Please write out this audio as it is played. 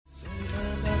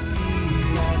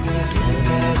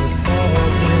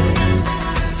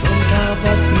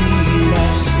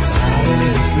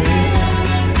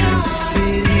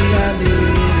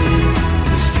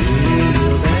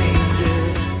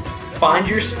Find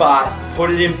your spot, put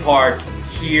it in park.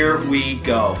 Here we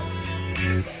go.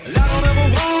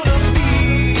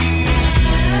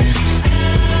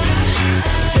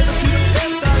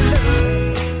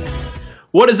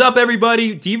 What is up,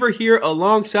 everybody? Deaver here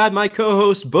alongside my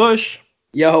co-host, Bush.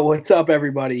 Yo, what's up,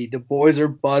 everybody? The boys are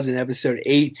buzzing. Episode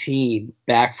 18,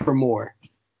 back for more.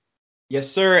 Yes,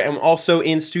 sir. And also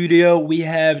in studio, we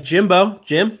have Jimbo.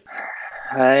 Jim?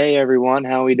 Hey, everyone.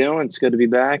 How we doing? It's good to be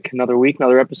back. Another week,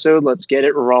 another episode. Let's get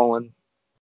it rolling.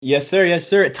 Yes, sir. Yes,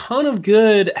 sir. A ton of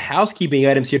good housekeeping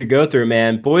items here to go through,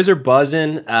 man. Boys are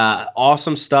buzzing.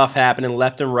 Awesome stuff happening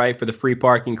left and right for the free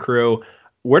parking crew.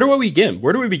 Where do we begin?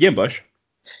 Bush?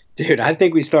 Dude, I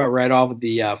think we start right off with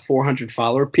the 400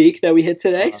 follower peak that we hit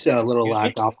today. So a little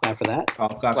golf clap for that.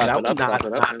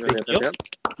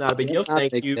 Not a big deal.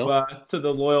 Thank you to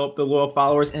the loyal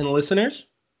followers and listeners.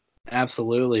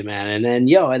 Absolutely, man. And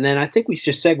then I think we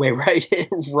just segue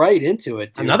right into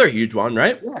it, dude. Another huge one,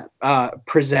 right? Yeah.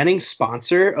 Presenting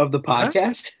sponsor of the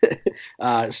podcast.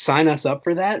 Sign us up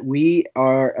for that. We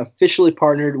are officially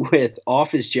partnered with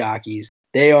Office Jockeys.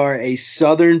 They are a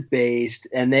Southern-based,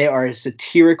 and they are a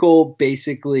satirical,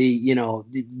 basically,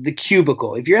 the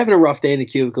cubicle. If you're having a rough day in the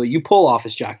cubicle, you pull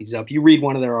Office Jockeys up, you read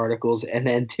one of their articles, and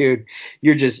then, dude,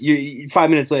 you 5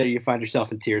 minutes later, you find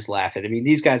yourself in tears laughing. I mean,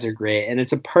 these guys are great, and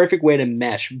it's a perfect way to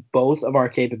mesh both of our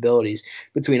capabilities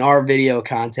between our video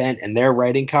content and their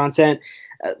writing content.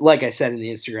 Like I said in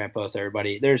the Instagram post,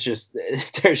 everybody, we're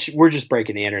just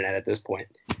breaking the internet at this point.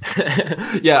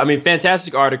 Yeah, I mean,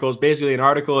 fantastic articles, basically an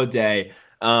article a day.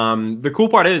 The cool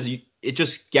part is it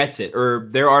just gets it, or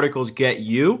their articles get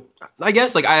you. I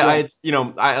guess it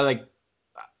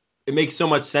makes so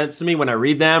much sense to me when I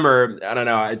read them, or I don't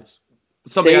know, it's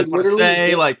something I want to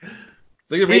say.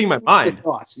 They're reading my mind.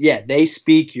 Thoughts. Yeah, they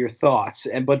speak your thoughts,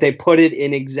 but they put it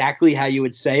in exactly how you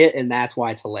would say it, and that's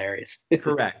why it's hilarious.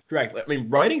 Correct. I mean,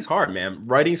 writing's hard, man.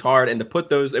 Writing's hard, and to put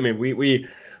those, I mean, we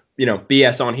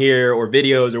BS on here or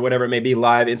videos or whatever it may be,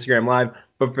 live, Instagram live,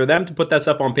 but for them to put that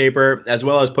stuff on paper as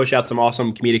well as push out some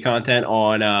awesome comedic content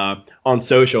on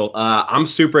social, I'm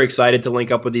super excited to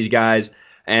link up with these guys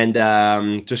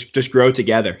and just grow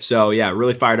together. So yeah,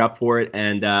 really fired up for it,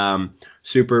 and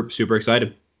super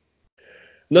excited.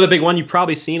 Another big one, you've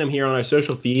probably seen him here on our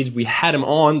social feeds. We had him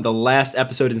on the last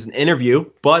episode as an interview,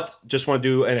 but just want to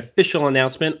do an official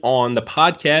announcement on the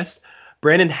podcast.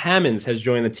 Brandon Hammonds has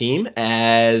joined the team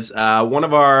as one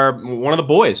of the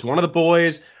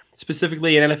boys,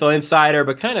 specifically an NFL insider,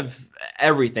 but kind of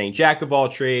everything, jack of all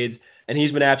trades. And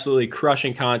he's been absolutely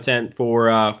crushing content for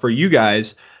you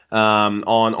guys on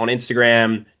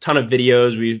Instagram. Ton of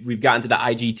videos. We've gotten to the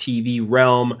IGTV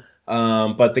realm.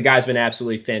 But the guy's been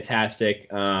absolutely fantastic.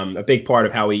 A big part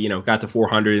of how we, got to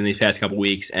 400 in these past couple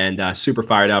weeks, and super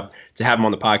fired up to have him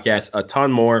on the podcast. A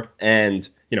ton more, and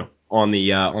on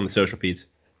the social feeds.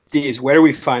 Deez, where do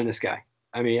we find this guy?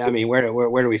 I mean, where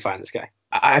do we find this guy?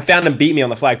 I found him beat me on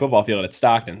the flag football field at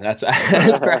Stockton. That's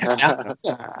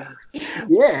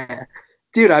yeah.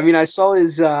 Dude, I mean, I saw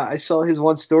his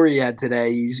one story he had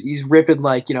today. He's ripping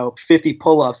 50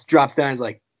 pull-ups, drops down, he's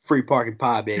like, free parking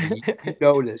pod, baby. You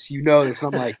know this.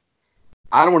 And I'm like,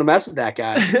 I don't want to mess with that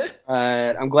guy.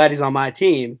 I'm glad he's on my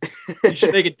team. You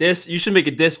should make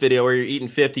a diss video where you're eating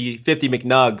 50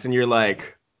 McNugs and you're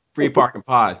like, free parking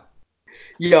pod.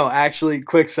 Yo, actually,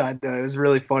 quick side note, it was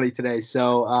really funny today.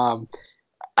 So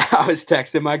I was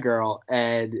texting my girl,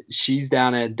 and she's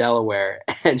down in Delaware,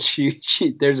 and she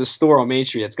there's a store on Main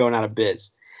Street that's going out of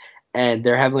biz, and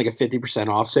they're having a 50%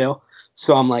 off sale.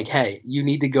 So I'm like, hey, you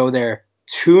need to go there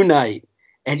tonight,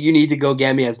 and you need to go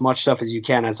get me as much stuff as you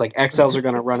can. It's like XLs are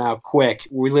going to run out quick.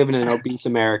 We live in an obese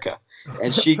America.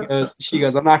 And she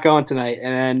goes, I'm not going tonight.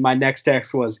 And then my next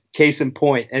text was case in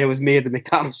point, and it was me at the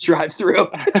McDonald's drive-thru.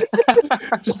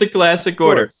 Just the classic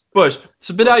order. Bush,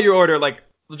 spit out your order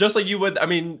just like you would. I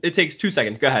mean, it takes 2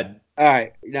 seconds. Go ahead. All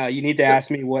right. Now you need to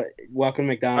ask me welcome to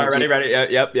McDonald's. All right, ready?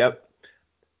 Yep.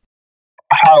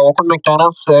 Hi, welcome to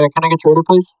McDonald's. Can I get your order,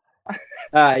 please?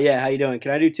 Yeah, how you doing?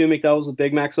 Can I do 2 McDoubles with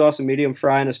Big Mac sauce, a medium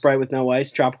fry, and a Sprite with no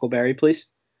ice, tropical berry, please?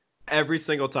 Every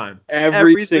single time.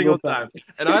 Every single time.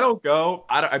 And I don't go.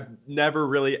 I've never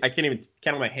really. I can't even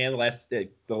count on my hand the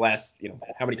last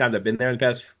how many times I've been there in the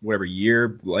past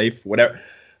year, life, whatever.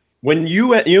 When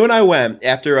you and I went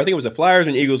after, I think it was a Flyers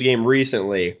and Eagles game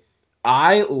recently,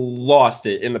 I lost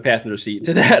it in the passenger seat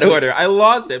to that order. I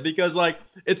lost it because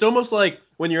it's almost like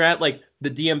when you're at the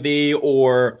DMV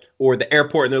or the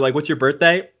airport and they're like, "What's your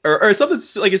birthday?" or something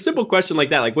like a simple question like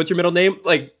that, like "What's your middle name?"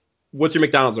 Like, "What's your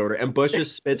McDonald's order?" And Bush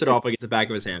just spits it off like it's the back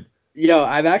of his hand. Yo,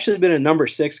 I've actually been a number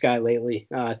 6 guy lately,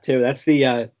 too. That's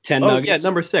the 10 Nuggets. Yeah,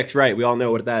 number 6, right? We all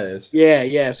know what that is.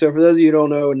 Yeah. So for those of you who don't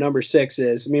know what number 6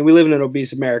 is, I mean, we live in an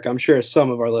obese America. I'm sure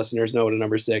some of our listeners know what a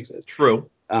number 6 is. True.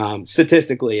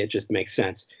 Statistically, it just makes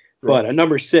sense. Right. But a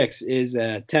number 6 is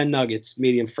 10 nuggets,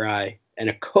 medium fry, and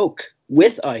a Coke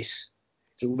with ice.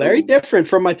 It's very different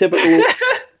from my typical.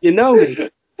 You know me.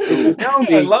 You know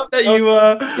me. I love that you.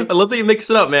 I love that you mix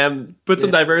it up, man. Put some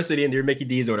diversity into your Mickey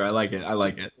D's order. I like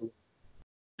it.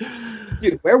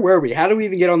 Dude, where were we? How do we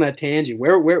even get on that tangent?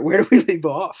 Where do we leave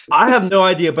off? I have no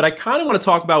idea, but I kind of want to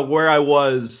talk about where I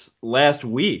was last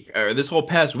week, or this whole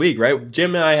past week, right?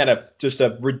 Jim and I had just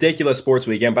a ridiculous sports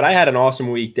weekend, but I had an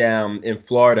awesome week down in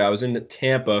Florida. I was in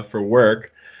Tampa for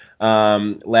work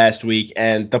last week,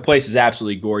 and the place is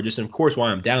absolutely gorgeous. And of course,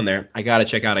 while I'm down there, I got to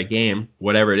check out a game,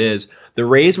 whatever it is. The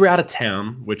Rays were out of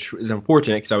town, which is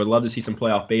unfortunate because I would love to see some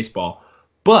playoff baseball,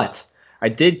 but I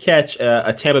did catch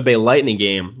a Tampa Bay Lightning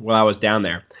game while I was down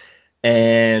there.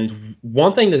 And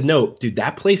one thing to note, dude,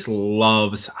 that place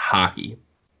loves hockey.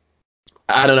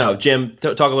 I don't know, Jim,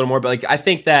 talk a little more, but like I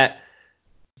think that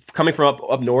coming from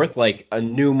up north, like a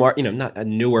new not a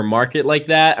newer market like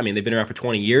that. I mean, they've been around for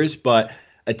 20 years, but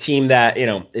a team that,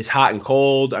 is hot and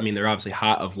cold. I mean, they're obviously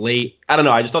hot of late. I don't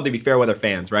know. I just thought they'd be fair weather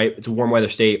fans, right? It's a warm weather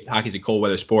state. Hockey's a cold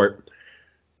weather sport.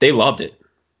 They loved it.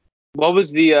 What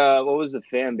was the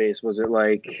fan base? Was it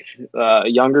like a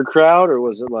younger crowd, or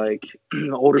was it like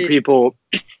older people?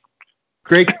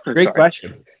 Great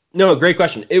question. No, great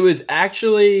question. It was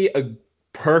actually a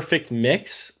perfect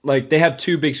mix. Like they have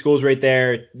two big schools right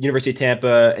there, University of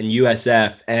Tampa and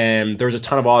USF, and there was a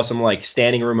ton of awesome like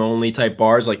standing room only type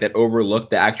bars like that overlooked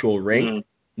the actual rink. Mm.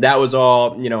 That was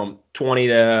all 20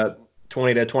 to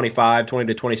 25, 20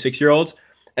 to 26 year olds.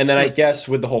 And then I guess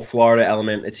with the whole Florida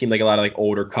element, it seemed like a lot of like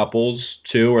older couples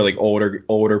too, or like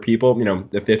older people,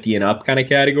 the 50 and up kind of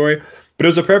category. But it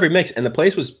was a perfect mix, and the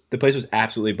place was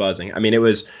absolutely buzzing. I mean, it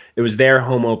was their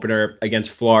home opener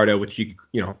against Florida, which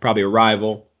probably a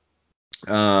rival.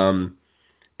 The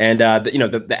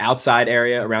outside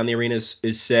area around the arena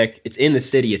is sick. It's in the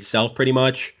city itself, pretty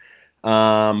much.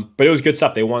 But it was good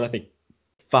stuff. They won, I think,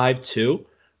 5-2.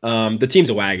 The team's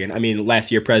a wagon. I mean,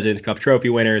 last year President's Cup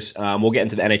trophy winners. We'll get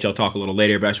into the NHL talk a little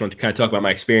later, but I just wanted to kind of talk about my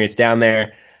experience down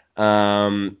there.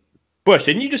 Bush,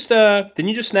 didn't you just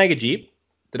snag a Jeep?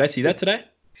 Did I see that today?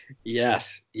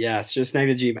 Yes. Just snagged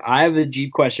a Jeep. I have a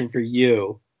Jeep question for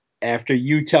you. After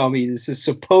you tell me this is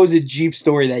supposed Jeep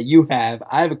story that you have,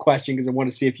 I have a question because I want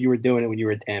to see if you were doing it when you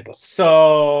were in Tampa.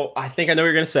 So I think I know what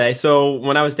you're gonna say. So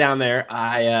when I was down there,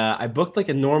 I booked like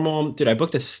a normal. Dude, I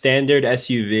booked a standard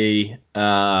SUV.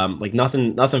 Like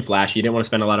nothing flashy. Didn't want to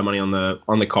spend a lot of money on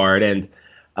the card and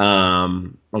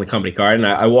on the company card. And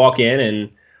I walk in and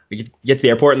we get to the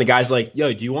airport and the guy's like,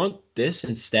 "Yo, do you want this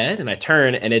instead?" And I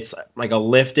turn and it's like a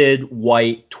lifted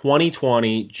white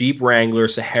 2020 Jeep Wrangler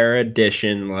Sahara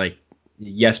Edition. Like,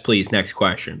 yes, please. Next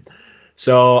question.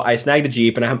 So I snagged the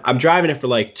Jeep and I'm driving it for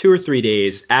like 2 or 3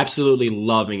 days. Absolutely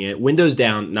loving it. Windows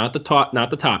down, not the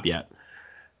top yet.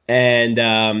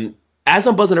 And as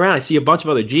I'm buzzing around, I see a bunch of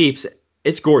other Jeeps.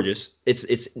 It's gorgeous.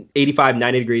 It's 85,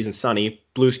 90 degrees and sunny,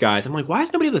 blue skies. I'm like, why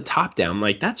is nobody with the top down? I'm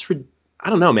like, I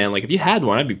don't know, man. Like if you had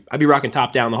one, I'd be rocking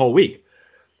top down the whole week.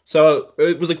 So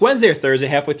it was like Wednesday or Thursday,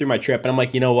 halfway through my trip, and I'm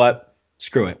like, you know what?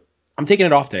 Screw it. I'm taking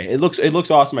it off today. It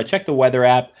looks awesome. I checked the weather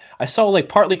app. I saw like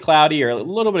partly cloudy or a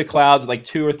little bit of clouds at like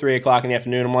 2 or 3 o'clock in the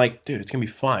afternoon. I'm like, dude, it's gonna be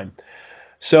fine.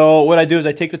 So what I do is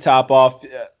I take the top off.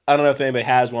 I don't know if anybody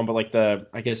has one, but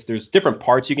I guess there's different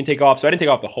parts you can take off. So I didn't take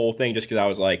off the whole thing just because I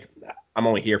was like, I'm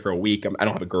only here for a week. I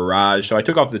don't have a garage. So I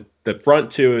took off the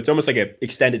front two. It's almost like an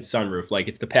extended sunroof. Like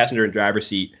it's the passenger and driver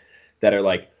seat that are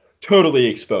like totally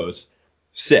exposed.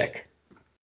 Sick.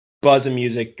 Buzzing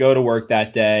music. Go to work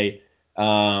that day.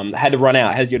 Had to run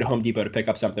out. Had to go to Home Depot to pick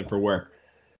up something for work.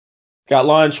 Got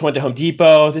lunch. Went to Home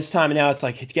Depot. This time now it's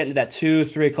getting to that 2,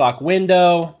 3 o'clock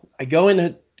window. I go in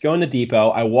the depot.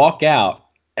 I walk out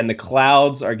and the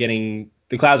clouds are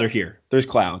here. There's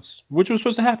clouds, which was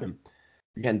supposed to happen.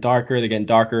 They're getting darker. They're getting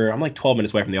darker. I'm like 12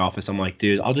 minutes away from the office. I'm like,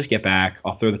 dude, I'll just get back.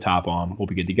 I'll throw the top on. We'll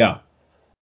be good to go.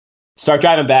 Start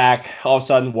driving back. All of a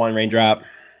sudden, 1 raindrop,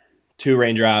 2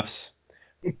 raindrops,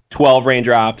 12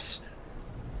 raindrops.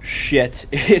 Shit,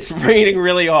 it's raining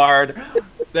really hard.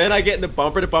 Then I get into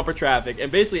bumper-to-bumper traffic.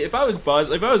 And basically, if I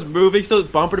was moving still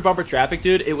bumper-to-bumper traffic,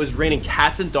 dude, it was raining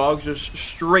cats and dogs just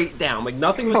straight down. Like,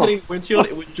 nothing was hitting the windshield.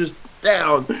 It was just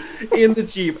down in the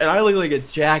Jeep. And I look like a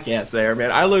jackass there,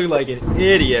 man. I look like an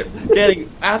idiot getting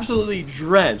absolutely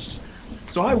drenched.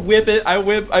 So I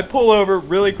I pull over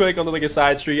really quick onto like a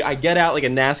side street. I get out like a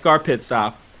NASCAR pit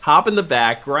stop. hop in the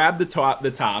back, grab the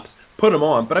tops, put them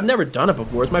on. But I've never done it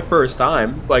before. It's my first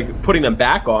time, like putting them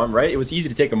back on. Right? It was easy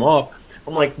to take them off.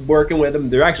 I'm like working with them.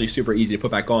 They're actually super easy to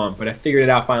put back on. But I figured it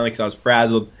out finally because I was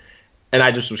frazzled, and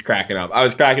I just was cracking up. I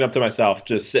was cracking up to myself,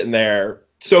 just sitting there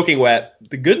soaking wet.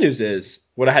 The good news is,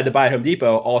 what I had to buy at Home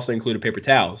Depot also included paper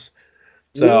towels.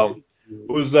 So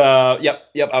it was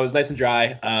yep. I was nice and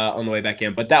dry on the way back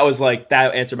in. But that was like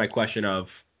that answered my question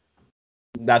of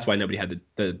that's why nobody had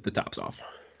the tops off.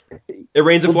 It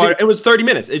rains in Florida. It was 30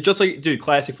 minutes. It's just like, dude,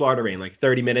 classic Florida rain, like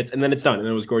 30 minutes, and then it's done, and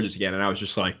it was gorgeous again. And I was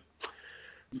just like,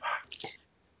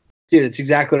 dude, it's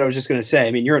exactly what I was just gonna say.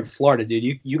 I mean, you're in Florida,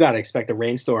 dude. You got to expect a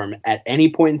rainstorm at any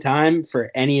point in time for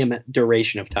any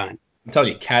duration of time. I'm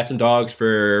telling you, cats and dogs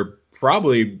for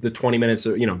probably the 20 minutes.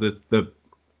 The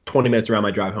 20 minutes around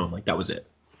my drive home. Like that was it.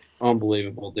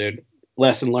 Unbelievable, dude.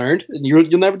 Lesson learned. And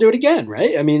you'll never do it again,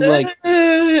 right? I mean, like.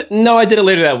 No, I did it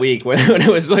later that week when it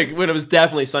was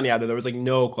definitely sunny out there. There was like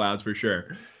no clouds for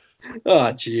sure.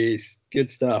 Oh, jeez.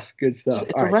 Good stuff. Good stuff.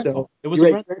 It's all right, so it was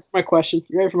you ready for my question?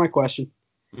 You ready for my question?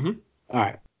 Mm-hmm. All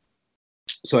right.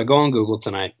 So I go on Google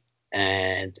tonight,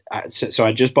 and so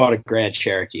I just bought a Grand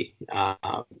Cherokee,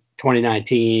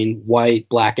 2019, white,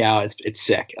 blackout. It's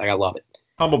sick. Like I love it.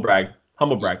 Humble brag.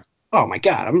 Oh my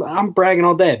god, I'm bragging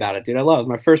all day about it, dude. I love it.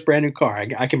 My first brand new car.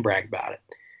 I can brag about it.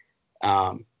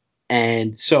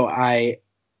 And so I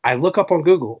look up on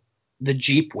Google the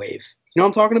Jeep wave. You know what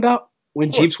I'm talking about?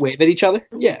 When Jeeps wave at each other?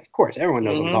 Yeah, of course. Everyone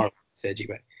knows what I'm talking about. Said Jeep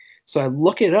wave. So I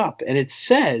look it up, and it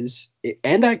says,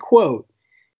 and I quote,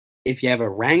 if you have a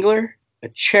Wrangler, a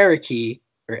Cherokee,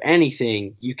 or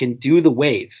anything, you can do the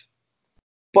wave.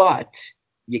 But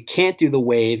you can't do the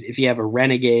wave if you have a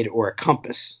Renegade or a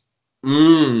Compass.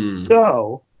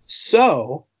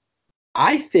 So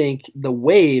I think the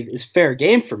wave is fair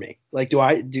game for me. Like,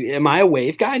 am I a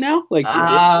wave guy now? Like,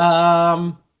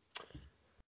 I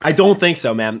don't think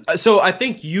so, man. So I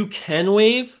think you can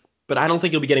wave, but I don't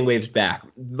think you'll be getting waves back.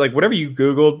 Like whatever you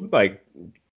Googled, like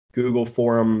Google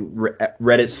forum,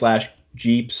 Reddit /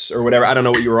 Jeeps or whatever. I don't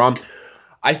know what you were on.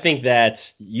 I think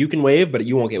that you can wave, but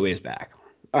you won't get waves back.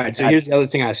 All right. So here's the other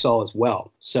thing I saw as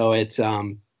well. So it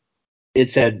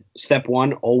said step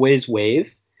 1, always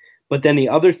wave. But then the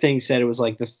other thing said, it was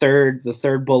like the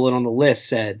third bullet on the list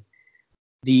said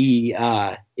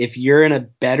if you're in a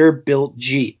better built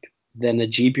Jeep than the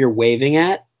Jeep you're waving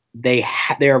at, they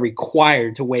are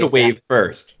required to wave. To wave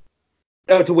first.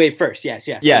 Oh, to wave first. Yes.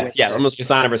 Yeah. Almost like a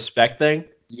sign of respect thing.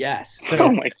 Yes.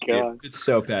 Oh my god, it's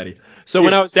so petty. So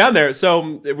when I was down there,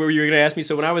 so were you gonna ask me?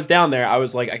 So when I was down there, I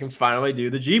was like, I can finally do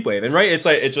the Jeep wave, and right, it's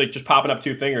like just popping up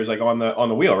 2 fingers like on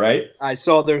the wheel, right? I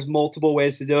saw there's multiple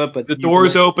ways to do it, but the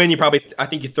door's open. I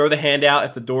think you throw the hand out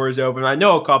if the door is open. I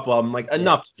know a couple of them, like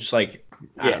enough, just like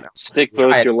I don't know, stick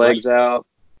both your legs out.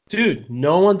 Dude,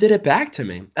 no one did it back to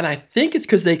me, and I think it's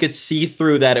because they could see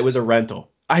through that it was a rental.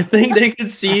 I think they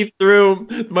could see through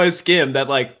my skin that,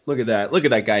 like, look at that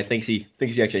guy thinks he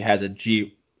actually has a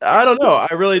Jeep. I don't know.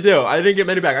 I really do. I didn't get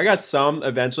many back. I got some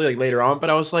eventually, like later on, but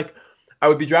I was like, I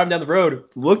would be driving down the road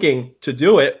looking to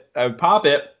do it. I would pop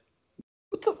it.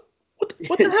 What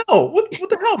the hell? What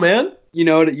the hell, man? You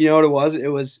know what it was? It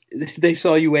was they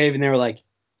saw you wave and they were like,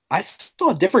 I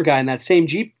saw a different guy in that same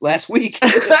Jeep last week.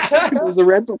 It was a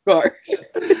rental car.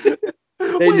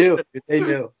 They knew.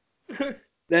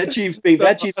 That Jeep's been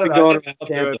going around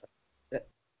Tampa.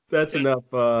 That's enough.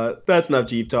 That's enough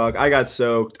Jeep talk. I got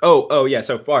soaked. Oh yeah.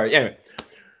 So far, anyway.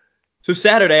 So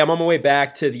Saturday, I'm on my way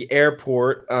back to the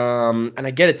airport, and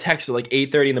I get a text at like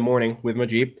 8:30 in the morning with my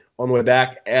Jeep on the way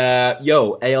back.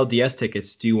 Yo, ALDS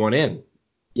tickets. Do you want in?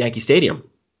 Yankee Stadium,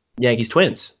 Yankees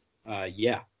Twins.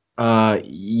 Yeah.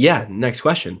 Yeah. Next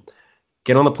question.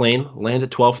 Get on the plane. Land at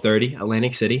 12:30,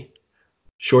 Atlantic City.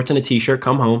 Shorts and a t-shirt.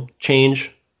 Come home.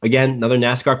 Change. Again, another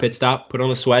NASCAR pit stop. Put on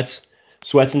the sweatshirt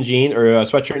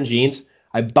and jeans.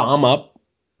 I bomb up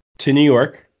to New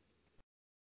York.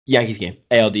 Yankees game,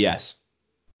 ALDS.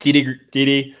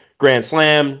 Didi, grand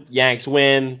slam. Yanks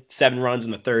win. 7 runs in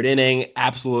the 3rd inning.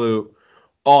 Absolute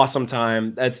awesome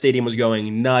time. That stadium was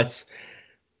going nuts.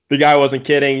 The guy wasn't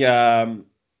kidding. Aaron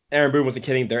Boone wasn't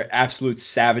kidding. They're absolute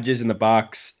savages in the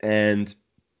box. And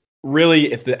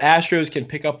really, if the Astros can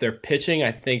pick up their pitching,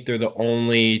 I think they're the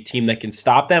only team that can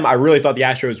stop them. I really thought the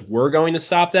Astros were going to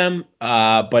stop them.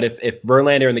 But if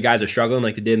Verlander and the guys are struggling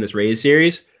like they did in this Rays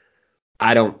series,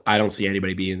 I don't see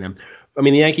anybody beating them. I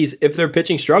mean, the Yankees, if their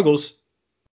pitching struggles,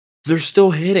 they're still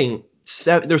hitting.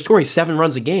 They're scoring 7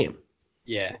 runs a game.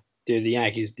 Yeah, dude, the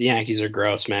Yankees are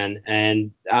gross, man. And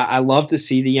I love to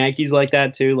see the Yankees like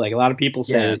that too. Like a lot of people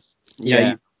say,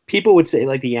 people would say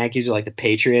like the Yankees are like the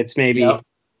Patriots, maybe.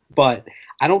 But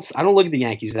I don't look at the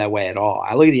Yankees that way at all.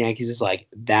 I look at the Yankees as like,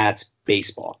 that's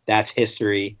baseball. That's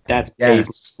history. That's Babe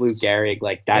Ruth, Lou Gehrig.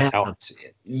 Like, that's how I see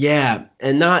it. Yeah,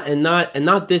 and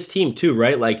not this team too,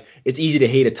 right? Like, it's easy to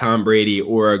hate a Tom Brady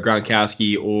or a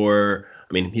Gronkowski or,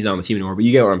 I mean, he's not on the team anymore, but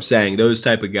you get what I'm saying. Those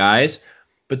type of guys.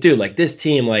 But dude, like this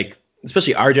team, like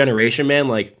especially our generation, man,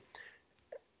 like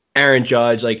Aaron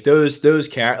Judge, like those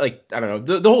like I don't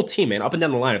know, the whole team, man, up and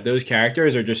down the lineup, those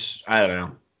characters are just, I don't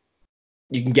know.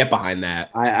 You can get behind that.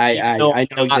 I know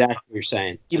exactly what you're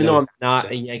saying. Even though I'm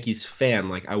not a Yankees fan,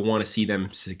 like I want to see them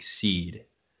succeed.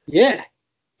 Yeah.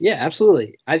 Yeah,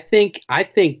 absolutely. I think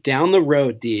down the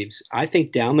road, Deebs, I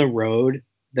think down the road,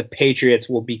 the Patriots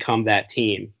will become that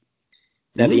team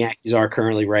that the Yankees are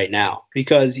currently right now.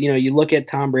 Because, you know, you look at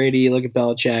Tom Brady, you look at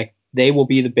Belichick, they will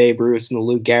be the Babe Ruths and the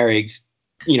Lou Gehrigs,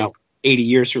 you know, 80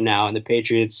 years from now, and the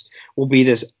Patriots will be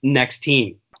this next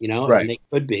team, you know, right. And they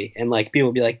could be. And, like, people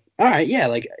will be like, all right, yeah,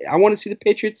 like, I want to see the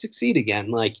Patriots succeed again.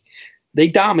 Like, they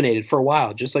dominated for a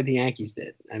while, just like the Yankees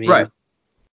did. I mean, right.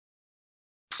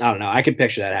 I don't know. I can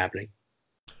picture that happening.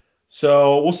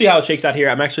 So we'll see how it shakes out here.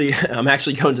 I'm actually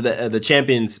going to the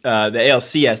champions, the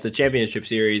ALCS, the championship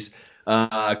series,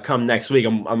 come next week.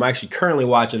 I'm actually currently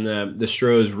watching the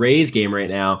Stros Rays game right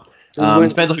now.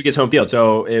 Depends on who gets home field.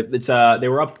 So it's they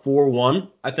were up 4-1,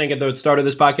 I think, at the start of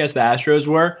this podcast. The Astros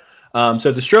were. So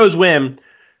if the Stros win,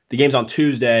 the game's on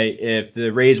Tuesday. If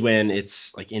the Rays win,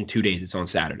 it's like in 2 days. It's on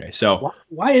Saturday. So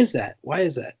why is that? Why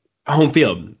is that? Home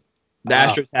field. The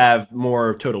Astros have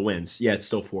more total wins. Yeah, it's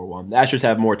still 4-1. The Astros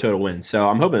have more total wins. So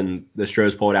I'm hoping the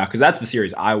Stros pull it out because that's the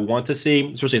series I want to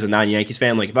see, especially as a non-Yankees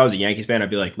fan. Like, if I was a Yankees fan, I'd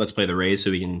be like, let's play the Rays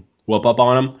so we can whoop up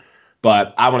on them.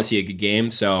 But I want to see a good game.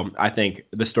 So I think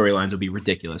the storylines will be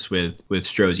ridiculous with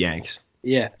Stros Yanks.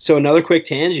 Yeah. So another quick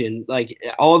tangent, like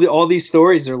all these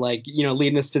stories are like, you know,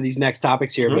 leading us to these next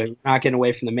topics here, but we're not getting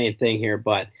away from the main thing here.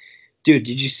 But, dude,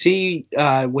 did you see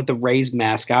what the Rays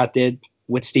mascot did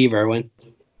with Steve Irwin?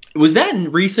 Was that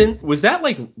recent? Was that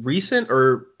like recent,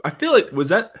 or I feel like was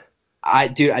that? I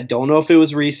don't know if it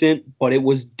was recent, but it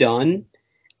was done,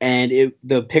 and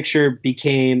the picture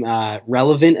became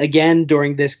relevant again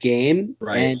during this game,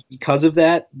 right. And because of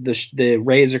that, the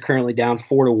Rays are currently down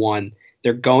 4-1.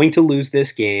 They're going to lose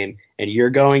this game, and you're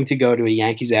going to go to a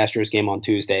Yankees-Astros game on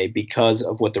Tuesday because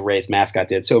of what the Rays mascot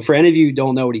did. So for any of you who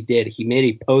don't know what he did, he made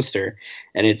a poster,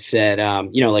 and it said,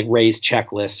 you know, like Rays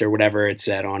checklist or whatever it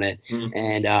said on it. Mm-hmm.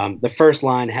 And the first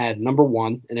line had number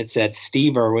 1, and it said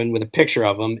Steve Irwin with a picture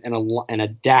of him and a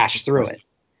dash through it.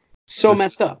 So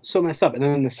messed up. And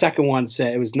then the second one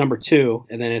said it was number 2,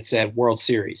 and then it said World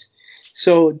Series.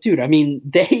 So, dude, I mean,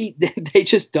 they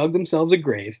just dug themselves a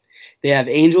grave. They have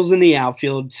angels in the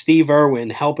outfield, Steve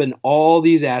Irwin helping all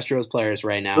these Astros players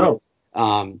right now.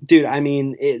 Bro. Dude, I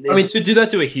mean, to do that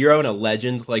to a hero and a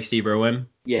legend like Steve Irwin.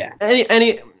 Yeah.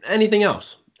 Anything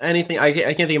else? Anything? I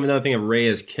can't think of another thing a Ray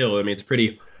has killed. I mean, it's a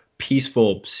pretty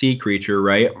peaceful sea creature,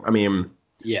 right? I mean,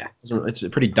 yeah, it's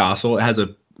pretty docile. It has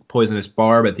a poisonous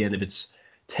barb at the end of its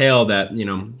tail that, you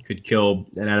know, could kill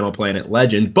an Animal Planet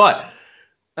legend, but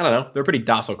I don't know. They're a pretty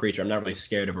docile creature. I'm not really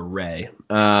scared of a Ray.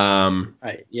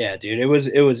 Right. Yeah, dude. It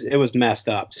was messed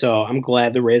up. So I'm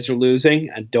glad the Rays are losing.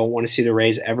 I don't want to see the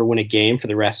Rays ever win a game for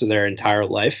the rest of their entire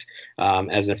life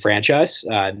as a franchise.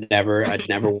 I'd never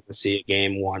want to see a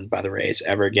game won by the Rays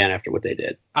ever again after what they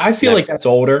did. I feel like that's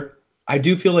older. I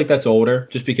do feel like that's older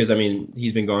just because, I mean,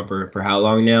 he's been gone for how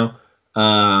long now?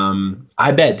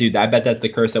 I bet that's the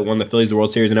curse that won the Phillies the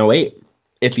World Series in 2008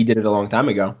 if he did it a long time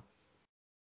ago.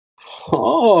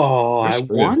 Oh, I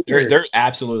wonder. They're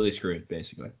absolutely screwed,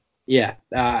 basically. Yeah,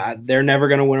 they're never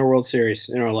going to win a World Series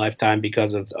in our lifetime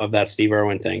because of that Steve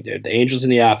Irwin thing, dude. The Angels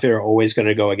in the outfield are always going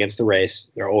to go against the Rays.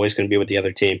 They're always going to be with the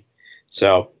other team.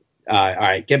 So, all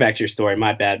right, get back to your story.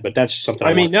 My bad, but that's just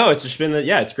something. No, it's just been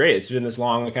it's great. It's been this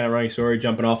long kind of running story,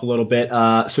 jumping off a little bit.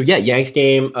 So yeah, Yanks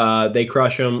game. They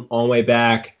crush them on the way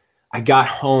back. I got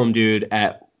home, dude,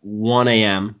 at 1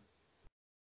 a.m.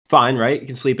 Fine, right? You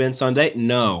can sleep in Sunday.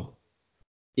 No.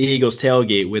 Eagles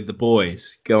tailgate with the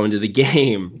boys going to the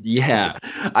game. Yeah.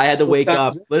 I had to wake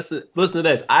up. Listen to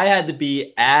this. I had to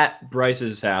be at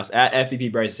Bryce's house, at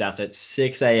FVP Bryce's house at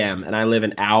 6 a.m. and I live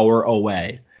an hour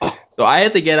away. So I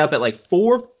had to get up at like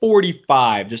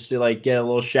 4:45 just to like get a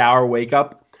little shower, wake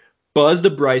up, buzz the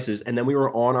Bryce's, and then we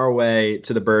were on our way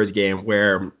to the Birds game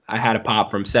where I had to pop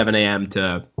from 7 a.m.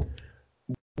 to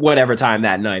whatever time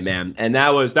that night, man. And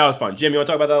that was fun. Jim, you want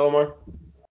to talk about that a little more?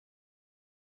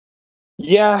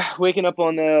 Yeah, waking up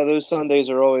on those Sundays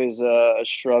are always a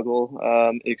struggle,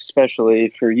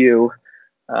 especially for you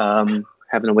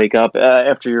having to wake up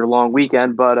after your long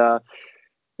weekend. But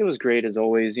It was great as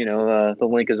always. The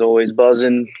link is always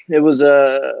buzzing. It was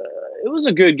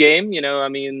a good game. I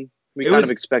mean, we kind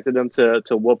of expected them to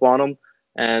whoop on them,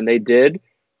 and they did.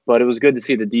 But it was good to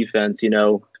see the defense,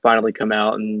 finally come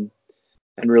out and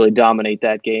really dominate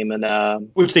that game. And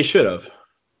which they should have.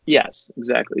 Yes,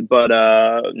 exactly. But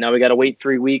now we got to wait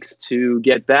 3 weeks to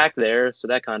get back there, so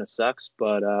that kind of sucks.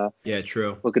 But yeah,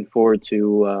 true. Looking forward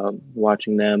to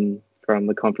watching them from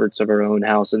the comforts of our own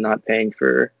house and not paying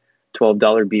for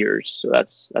 $12 beers. So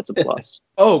that's a plus.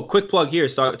 Oh, quick plug here.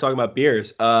 Talking about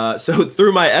beers. So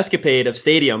through my escapade of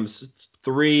stadiums,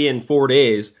 3 and 4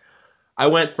 days, I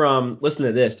went from, listen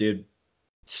to this, dude,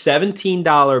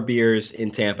 $17 beers in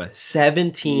Tampa.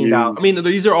 $17. I mean,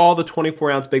 these are all the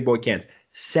 24-ounce big boy cans.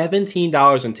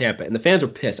 $17 in Tampa, and the fans were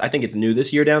pissed. I think it's new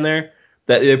this year down there.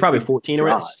 That they're probably 14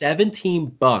 around.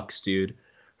 $17, dude,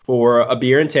 for a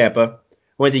beer in Tampa.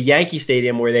 Went to Yankee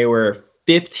Stadium where they were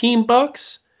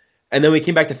 $15, and then we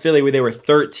came back to Philly where they were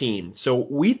 13. So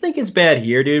we think it's bad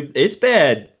here, dude. It's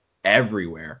bad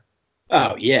everywhere.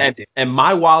 Oh yeah, and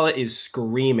my wallet is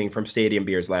screaming from stadium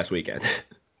beers last weekend.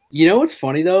 You know what's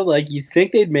funny though? Like, you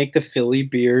think they'd make the Philly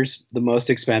beers the most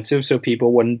expensive so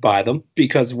people wouldn't buy them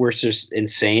because we're just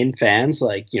insane fans.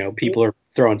 Like, people are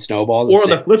throwing snowballs. Or on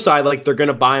the flip side, like, they're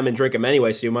gonna buy them and drink them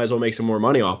anyway, so you might as well make some more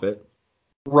money off it.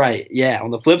 Right. Yeah. On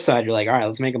the flip side, you're like, all right,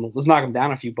 let's knock them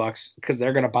down a few bucks because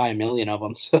they're gonna buy 1 million of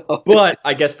them. So, but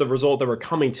I guess the result that we're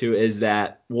coming to is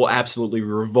that we'll absolutely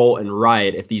revolt and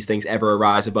riot if these things ever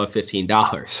rise above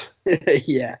 $15.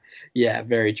 Yeah. Yeah.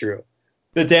 Very true.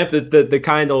 The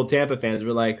kind old Tampa fans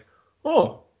were like,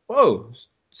 whoa,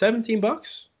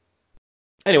 $17?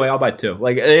 Anyway, I'll buy 2.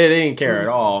 Like, they didn't care at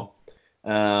all.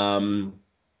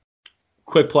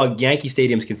 Quick plug, Yankee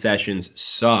Stadium's concessions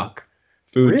suck.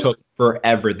 Food took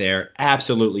forever there.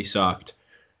 Absolutely sucked.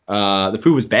 The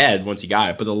food was bad once you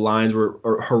got it, but the lines were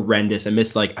horrendous. I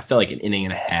felt like an inning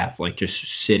and a half, like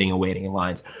just sitting and waiting in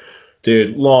lines.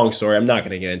 Dude, long story. I'm not going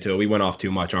to get into it. We went off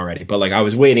too much already. But, like, I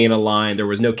was waiting in a line. There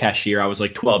was no cashier. I was,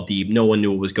 like, 12 deep. No one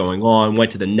knew what was going on.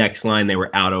 Went to the next line. They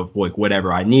were out of, like,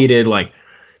 whatever I needed. Like,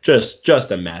 just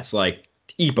a mess. Like,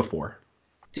 eat before.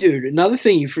 Dude, another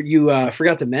thing you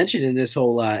forgot to mention in this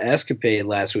whole escapade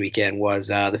last weekend was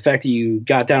the fact that you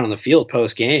got down on the field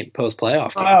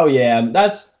post-playoff game. Oh, yeah.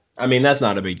 That's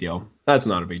not a big deal. That's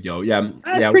not a big deal. Yeah.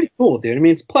 That's pretty cool, dude. I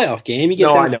mean, it's a playoff game. You get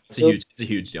I know. It's a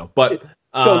huge deal. But...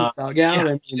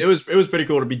 it was pretty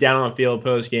cool to be down on the field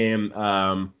post game.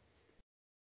 I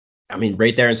mean,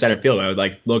 right there in center field. I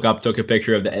would look up, took a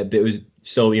picture of it was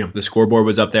still, the scoreboard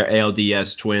was up there.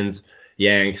 ALDS, Twins,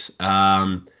 Yanks.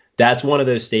 That's one of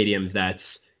those stadiums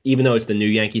that's, even though it's the new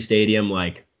Yankee Stadium,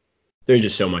 like, there's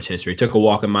just so much history. Took a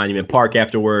walk in Monument Park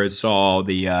afterwards, saw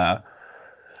the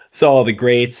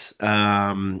greats,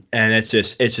 and it's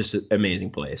just an amazing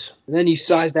place. And then you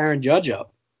sized Aaron Judge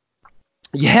up.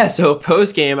 Yeah, so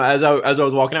post game, as I was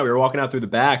walking out, we were walking out through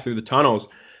the tunnels,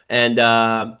 and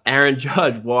Aaron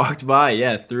Judge walked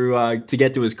by, through to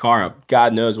get to his car.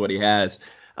 God knows what he has.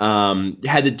 He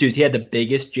had the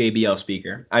biggest JBL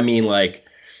speaker. I mean, like,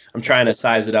 I'm trying to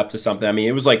size it up to something. I mean,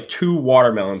 it was like 2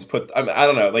 watermelons put. I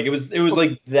don't know, like it was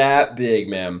like that big,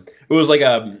 man. It was like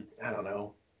I don't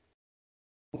know.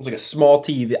 It was like a small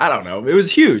TV. I don't know. It was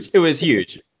huge. It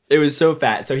was so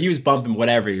fat. So he was bumping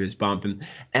whatever he was bumping.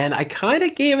 And I kind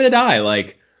of gave it an eye.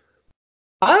 Like,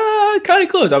 kind of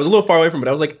close. I was a little far away from it.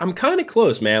 I was like, I'm kind of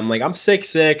close, man. Like, I'm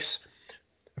 6'6".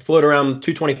 I float around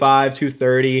 225,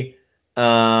 230.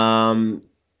 And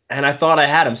I thought I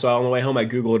had him. So on the way home, I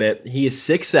Googled it. He is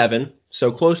 6'7", so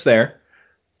close there.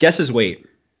 Guess his weight.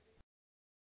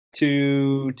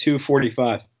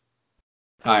 245.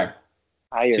 Higher.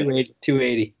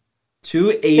 280.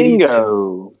 282.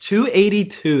 Bingo.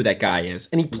 282 that guy is.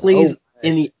 And he plays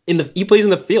he plays in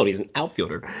the field. He's an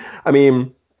outfielder. I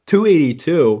mean,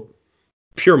 282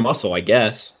 pure muscle, I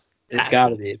guess. It's got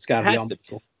to be all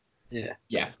muscle. Yeah.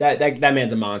 Yeah, that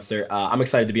man's a monster. I'm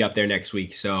excited to be up there next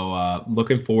week. So,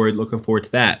 looking forward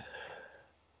to that.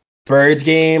 Birds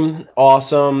game,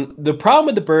 awesome. The problem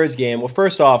with the Birds game, well,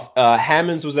 first off,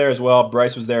 Hammonds was there as well.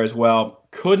 Bryce was there as well.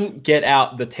 Couldn't get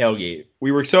out the tailgate.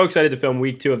 We were so excited to film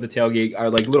week 2 of the tailgate, our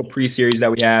little pre-series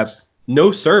that we have.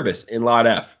 No service in Lot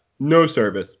F. No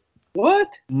service.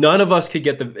 What? None of us could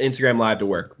get the Instagram Live to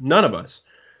work. None of us.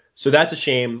 So that's a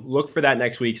shame. Look for that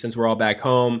next week since we're all back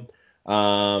home.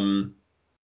 The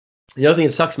other thing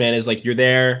that sucks, man, is you're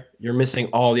there, you're missing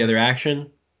all the other action.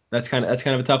 That's kind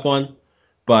of a tough one.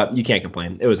 But you can't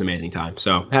complain. It was an amazing time.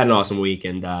 So had an awesome week,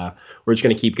 and we're just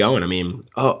gonna keep going. I mean,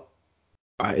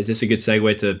 is this a good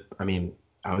segue to? I mean,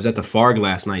 I was at the Farg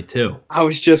last night too. I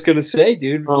was just gonna say,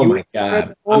 dude. Oh my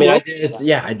god! I mean, I did.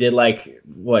 Yeah, I did like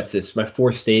what's this? My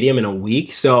fourth stadium in a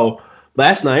week. So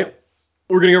last night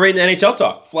we're gonna go right into NHL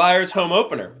talk. Flyers home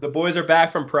opener. The boys are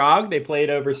back from Prague. They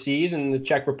played overseas in the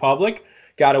Czech Republic.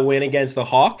 Got a win against the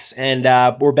Hawks, and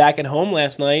we're back at home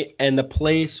last night, and the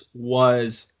place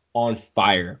was on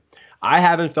fire. I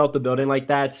haven't felt the building like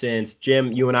that since,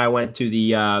 Jim, you and I went to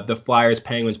the Flyers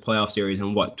Penguins playoff series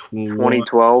in what,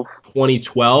 2012.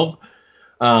 2012.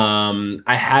 I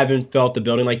haven't felt the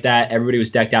building like that. Everybody was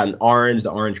decked out in orange.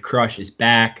 The Orange Crush is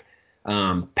back.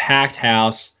 Packed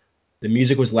house. The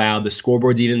music was loud. The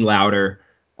scoreboard's even louder,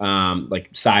 like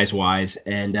size-wise.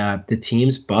 And the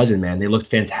team's buzzing, man. They looked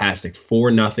fantastic.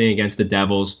 4-0 against the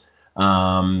Devils.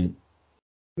 It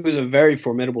was a very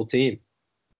formidable team.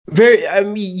 I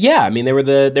mean, they were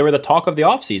the talk of the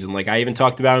offseason. Like I even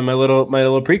talked about in my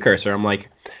little precursor. I'm like,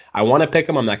 I want to pick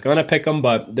them. I'm not gonna pick them,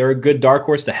 but they're a good dark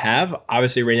horse to have.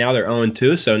 Obviously, right now they're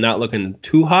 0-2, so not looking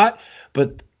too hot.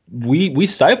 But we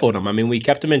stifled them. I mean, we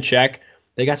kept them in check.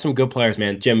 They got some good players,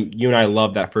 man. Jim, you and I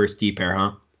love that first D pair,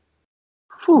 huh?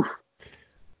 Whew.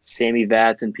 Sammy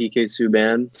Vats and PK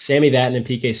Subban. Sammy Vatanen and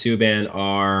PK Subban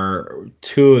are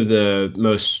two of the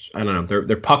most, I don't know,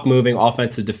 they're puck moving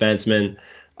offensive defensemen.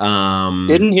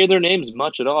 Didn't hear their names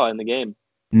much at all in the game.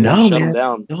 No, shut man. them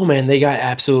down. No, man. They got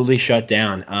absolutely shut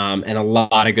down. And a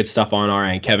lot of good stuff on our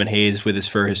end. Kevin Hayes with his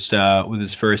first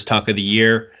tuck of the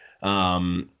year.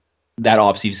 That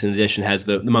offseason edition has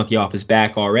the monkey off his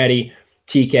back already.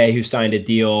 TK, who signed a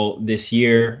deal this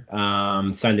year,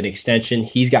 signed an extension.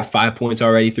 He's got 5 points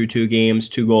already through 2 games,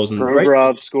 2 goals.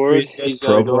 Provorov scored.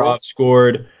 Provorov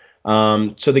scored.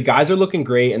 So the guys are looking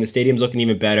great, and the stadium's looking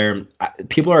even better.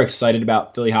 People are excited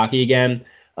about Philly hockey again,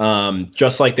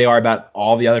 just like they are about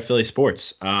all the other Philly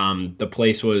sports. The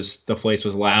place was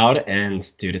loud,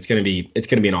 and dude, it's gonna be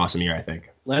an awesome year, I think.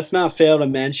 Let's not fail to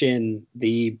mention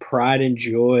the pride and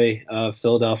joy of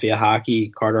Philadelphia hockey.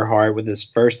 Carter Hart with his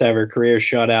first ever career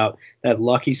shutout. That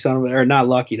lucky son of, or not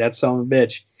lucky, that son of a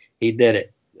bitch. He did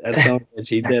it. That son of a bitch.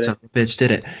 He did it. That son of a bitch did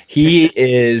it. He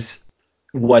is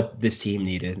what this team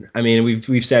needed. I mean,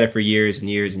 we've said it for years and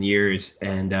years and years,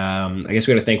 and I guess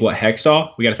we got to thank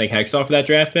Hextall. We got to thank Hextall for that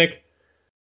draft pick.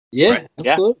 Yeah, right.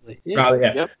 Absolutely. Yeah. Probably,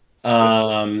 yeah.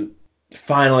 Yep.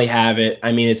 Finally have it.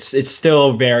 I mean, it's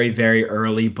still very, very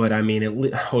early, but I mean,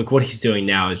 like what he's doing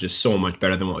now is just so much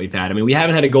better than what we've had. I mean, we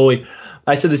haven't had a goalie.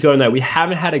 I said this the other night. We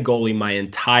haven't had a goalie my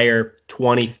entire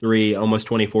 23, almost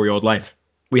 24-year-old life.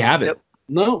 We haven't. Yep.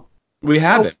 No. We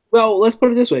haven't. Well, let's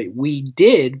put it this way. We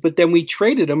did, but then we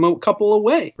traded him a couple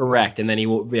away. Correct. And then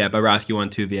Bobrovsky won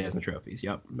 2 Vezina trophies.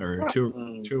 Yep. Or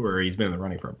two, or he's been in the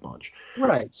running for a bunch.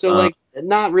 Right. So, it's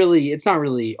not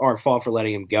really our fault for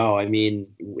letting him go. I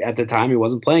mean, at the time, he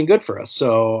wasn't playing good for us.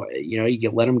 So, you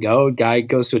can let him go. Guy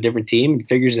goes to a different team and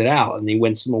figures it out, and he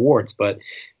wins some awards. But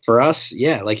for us,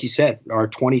 yeah, like you said, our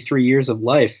 23 years of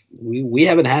life, we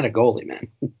haven't had a goalie, man.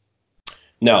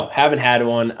 No, haven't had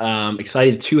one.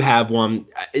 Excited to have one.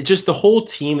 It just the whole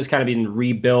team has kind of been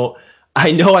rebuilt.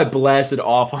 I know I blasted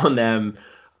off on them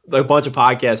a bunch of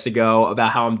podcasts ago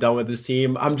about how I'm done with this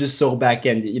team. I'm just so back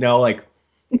in, like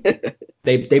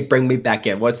they bring me back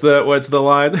in. What's the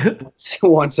line?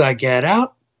 Once I get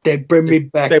out, they bring me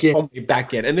back in. They pull me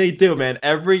back in, and they do, man.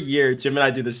 Every year, Jim and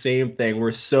I do the same thing.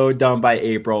 We're so done by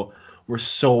April. We're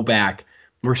so back.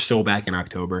 We're so back in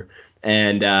October.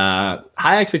 And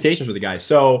high expectations for the guys.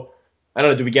 So, I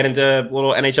don't know, do we get into a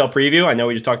little NHL preview? I know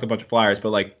we just talked a bunch of Flyers,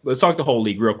 but, let's talk the whole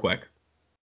league real quick.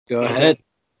 Go ahead.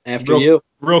 After you.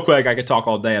 Real quick, I could talk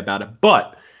all day about it.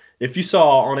 But if you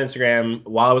saw on Instagram,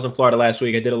 while I was in Florida last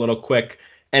week, I did a little quick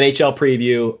NHL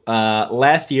preview.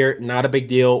 Last year, not a big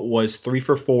deal, was 3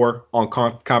 for 4 on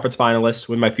conference finalists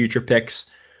with my future picks.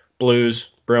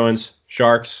 Blues, Bruins,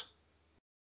 Sharks.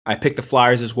 I picked the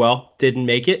Flyers as well. Didn't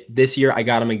make it. This year, I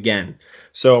got them again.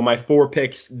 So my 4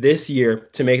 picks this year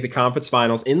to make the conference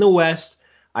finals. In the West,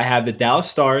 I have the Dallas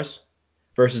Stars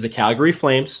versus the Calgary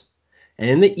Flames. And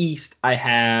in the East, I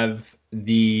have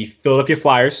the Philadelphia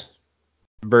Flyers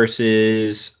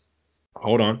versus,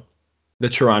 the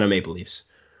Toronto Maple Leafs.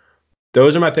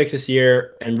 Those are my picks this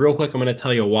year. And real quick, I'm going to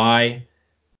tell you why.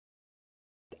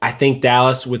 I think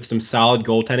Dallas with some solid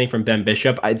goaltending from Ben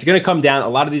Bishop. It's going to come down. A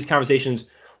lot of these conversations,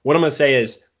 what I'm going to say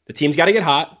is the team's got to get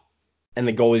hot and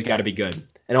the goalie's got to be good.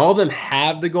 And all of them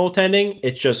have the goaltending.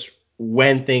 It's just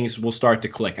when things will start to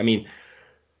click. I mean,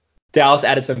 Dallas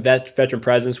added some veteran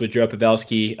presence with Joe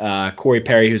Pavelski, Corey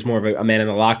Perry, who's more of a man in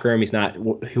the locker room. He's not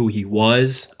who he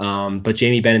was. But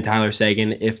Jamie Benn and Tyler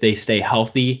Seguin, if they stay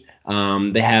healthy,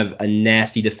 they have a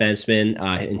nasty defenseman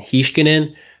in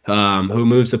Heiskanen, who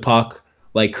moves the puck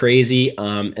like crazy.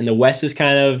 And the West is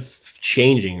kind of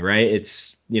changing, right?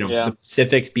 It's, the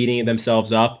Pacific's beating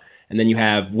themselves up. And then you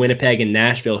have Winnipeg and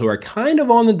Nashville, who are kind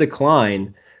of on the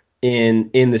decline in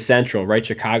the Central, right?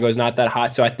 Chicago's not that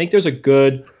hot. So I think there's a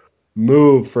good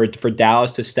move for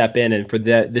Dallas to step in and for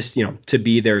this to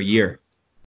be their year.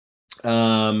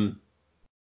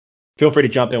 Feel free to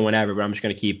jump in whenever, but I'm just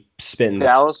going to keep spitting.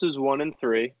 Dallas is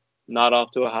 1-3, not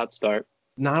off to a hot start.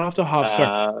 Not off to a hot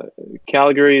start.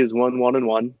 Calgary is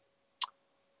 1-1.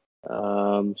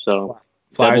 So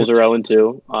Flyers Devils are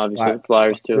 0-2, obviously.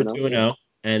 Flyers 2-0.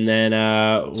 And then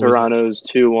Toronto's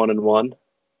 2-1.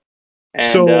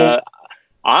 And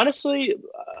honestly,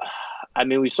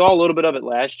 we saw a little bit of it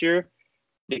last year.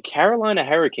 The Carolina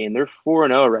Hurricane, they're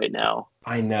 4-0 right now.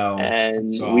 I know. And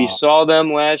we saw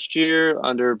them last year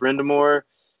under Brind'Amour,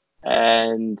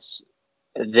 and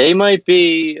they might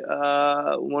be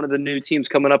one of the new teams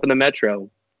coming up in the Metro.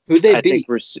 Who'd they beat?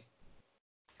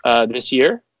 This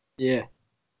year? Yeah.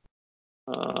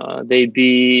 They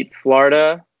beat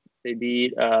Florida. They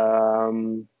beat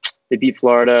Florida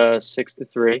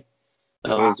 6-3.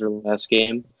 That was their last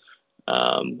game.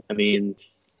 It's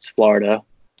Florida.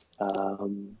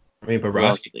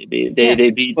 Bobrovsky. They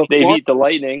beat the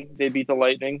Lightning. They beat the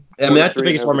Lightning. That's the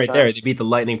biggest one right there. They beat the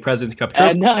Lightning Presidents Cup.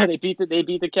 No, they beat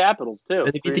the Capitals too.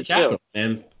 And they beat the Capitals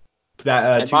and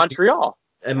Montreal.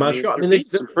 And Montreal. They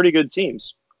beat some pretty good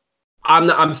teams.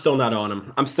 I'm still not on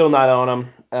them. And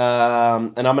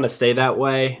I'm going to stay that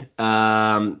way.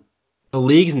 The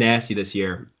league's nasty this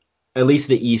year. At least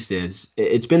the East is.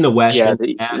 It's been the West. Yeah,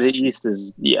 the East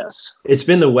is, yes. It's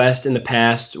been the West in the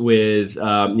past with,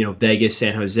 Vegas,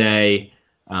 San Jose.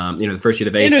 The first year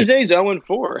the Vegas. San Jose's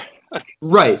 0-4.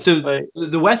 Right. So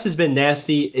the West has been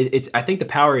nasty. I think the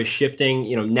power is shifting.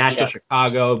 Nashville, yes.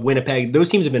 Chicago, Winnipeg. Those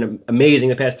teams have been amazing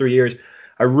the past 3 years.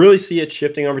 I really see it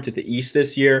shifting over to the East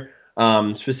this year,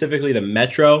 specifically the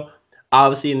Metro.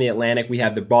 Obviously, in the Atlantic, we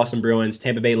have the Boston Bruins,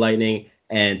 Tampa Bay Lightning,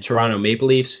 and Toronto Maple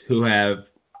Leafs, who have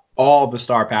all the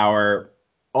star power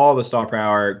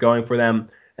going for them,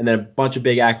 and then a bunch of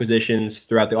big acquisitions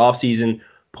throughout the offseason,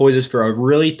 poises for a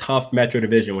really tough Metro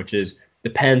division, which is the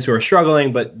Pens, who are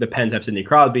struggling, but the Pens have Sidney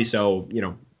Crosby, so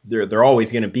they're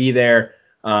always going to be there.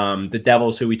 The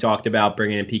Devils, who we talked about,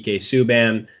 bringing in PK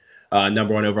Subban,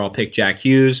 number 1 overall pick Jack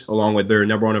Hughes, along with their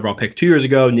number 1 overall pick 2 years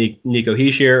ago, Nico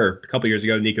Hischier, or a couple years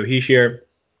ago, Nico Hischier.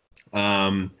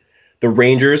 The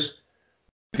Rangers,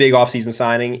 big offseason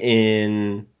signing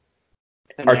in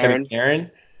Artemi Panarin,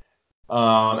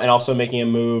 and also making a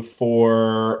move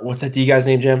for, what's that D guy's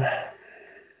name, Jim?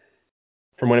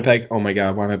 From Winnipeg? Oh my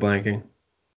God, why am I blanking?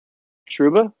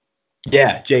 Trouba?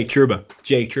 Yeah, Jake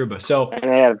Trouba. So, and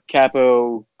they have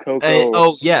Capo Coco. And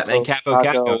Capo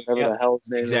whatever yeah, the hell his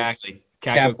name exactly. is.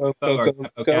 Capo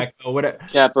whatever.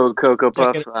 Capo Coco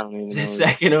Puff. I don't even know. The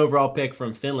second overall pick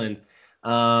from Finland.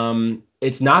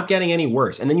 It's not getting any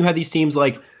worse. And then you have these teams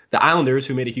like the Islanders,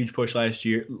 who made a huge push last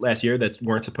year that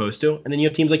weren't supposed to. And then you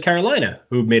have teams like Carolina,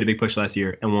 who made a big push last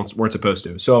year and weren't supposed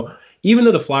to. So even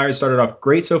though the Flyers started off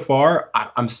great so far,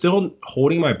 I'm still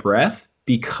holding my breath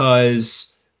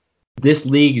because this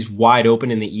league's wide open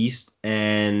in the East,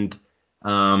 and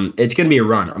it's going to be a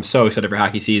run. I'm so excited for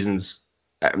hockey seasons.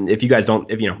 If you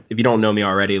don't know me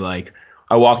already, like,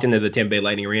 I walked into the Tampa Bay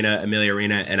Lightning Arena, Amelia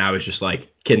Arena, and I was just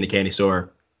like kid in the candy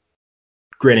store,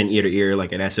 grinning ear to ear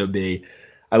like an SOB.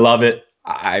 I love it.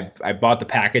 I bought the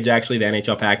package, actually, the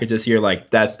NHL package this year.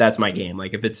 Like, that's my game.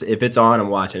 Like, if it's on, I'm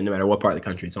watching, no matter what part of the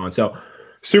country it's on. So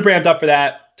super amped up for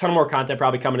that. Ton of more content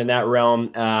probably coming in that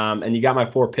realm. And you got my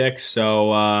 4 picks,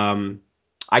 so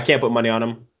I can't put money on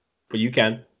them, but you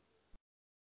can.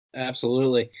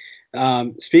 Absolutely.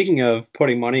 Speaking of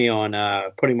putting money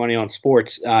on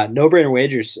sports, no-brainer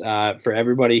wagers for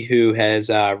everybody who has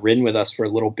ridden with us for a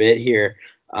little bit here.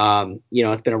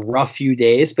 It's been a rough few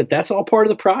days, but that's all part of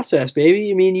the process,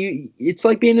 baby. I mean, it's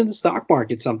like being in the stock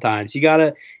market sometimes. You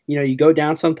gotta, you go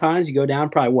down sometimes. You go down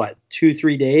probably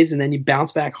 2-3 days, and then you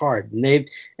bounce back hard.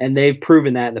 And they've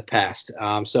proven that in the past.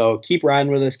 So keep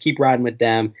riding with us. Keep riding with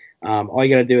them. All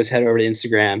you gotta do is head over to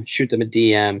Instagram, shoot them a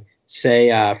DM,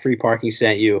 say Free Parking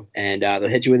sent you, and they'll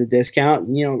hit you with a discount,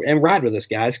 and ride with us,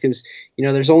 guys, because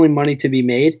there's only money to be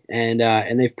made, and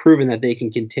they've proven that they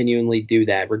can continually do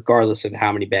that regardless of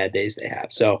how many bad days they have.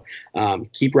 So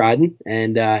keep riding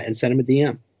and send them a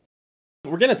DM.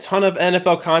 We're getting a ton of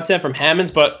NFL content from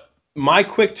Hammonds, but my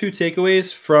quick 2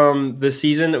 takeaways from the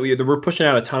season, we're pushing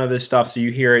out a ton of this stuff, so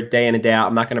you hear it day in and day out.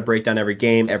 I'm not going to break down every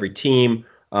game, every team.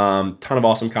 Ton of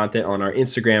awesome content on our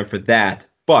Instagram for that,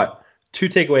 but 2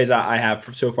 takeaways I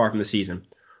have so far from the season.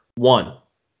 1,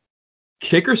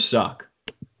 kickers suck.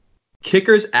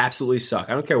 Kickers absolutely suck.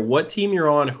 I don't care what team you're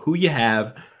on, who you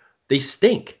have. They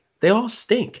stink. They all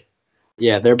stink.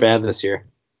 Yeah, they're bad this year.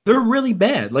 They're really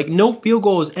bad. Like, no field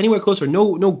goal is anywhere close, or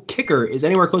no kicker is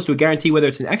anywhere close to a guarantee, whether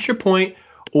it's an extra point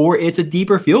or it's a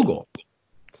deeper field goal.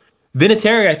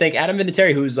 Vinatieri, I think, Adam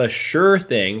Vinatieri, who's a sure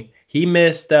thing, he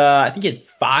missed, I think he had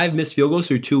 5 missed field goals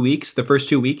through 2 weeks, the first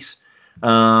 2 weeks.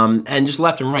 And just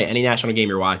left and right. Any national game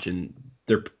you're watching,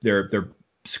 they're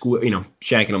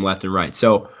shanking them left and right.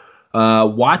 So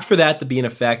watch for that to be in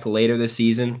effect later this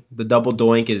season. The double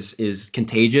doink is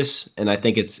contagious, and I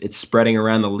think it's spreading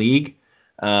around the league.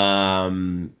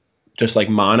 Just like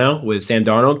mono with Sam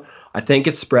Darnold, I think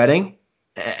it's spreading,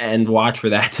 and watch for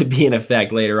that to be in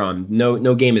effect later on.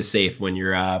 No game is safe when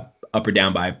you're up or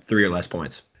down by 3 or less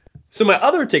points. So my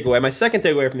second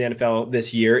takeaway from the NFL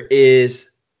this year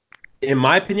is, in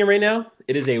my opinion right now,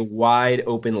 it is a wide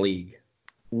open league.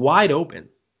 Wide open.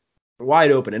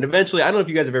 And eventually, I don't know if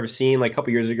you guys have ever seen, like a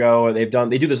couple years ago, they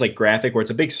do this like graphic where it's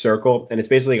a big circle and it's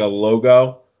basically like a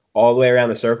logo all the way around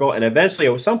the circle. And eventually,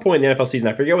 at some point in the NFL season,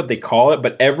 I forget what they call it,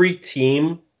 but every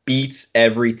team beats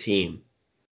every team.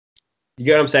 You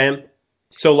get what I'm saying?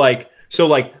 So like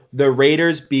the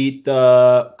Raiders beat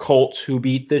the Colts, who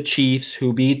beat the Chiefs,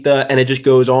 and it just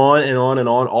goes on and on and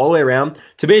on all the way around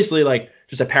to basically like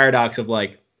just a paradox of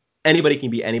like anybody can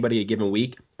beat anybody a given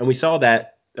week. And we saw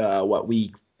that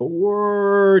week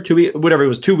 4, 2 weeks, whatever it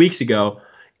was, 2 weeks ago,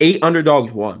 8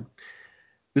 underdogs won.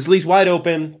 This league's wide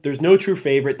open. There's no true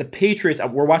favorite. The Patriots,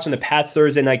 we're watching the Pats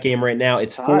Thursday night game right now.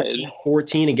 It's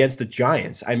 14-14 against the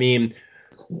Giants. I mean,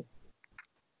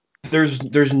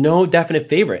 there's no definite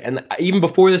favorite. And even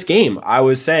before this game, I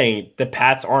was saying the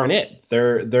Pats aren't it.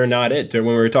 They're not it. When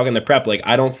we were talking the prep, like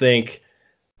I don't think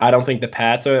the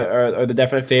Pats are the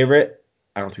definite favorite.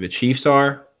 I don't think the Chiefs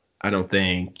are. I don't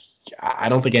think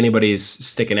anybody's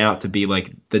sticking out to be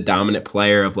like the dominant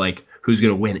player of like who's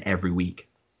going to win every week.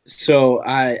 So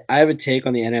I have a take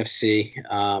on the NFC.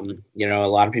 A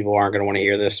lot of people aren't going to want to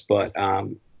hear this, but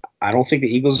I don't think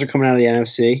the Eagles are coming out of the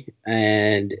NFC.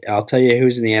 And I'll tell you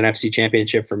who's in the NFC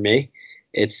Championship for me.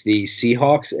 It's the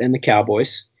Seahawks and the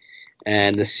Cowboys.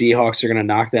 And the Seahawks are going to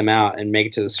knock them out and make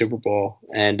it to the Super Bowl.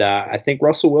 And I think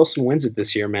Russell Wilson wins it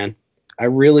this year, man. I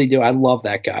really do. I love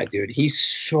that guy, dude. He's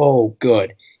so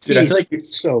good. Dude, I feel like you're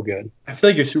so good. I feel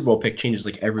like your Super Bowl pick changes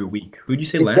like every week. Who'd you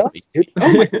say last week? Dude.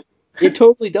 Oh my It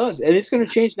totally does. And it's going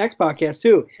to change next podcast,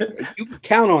 too. You can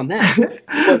count on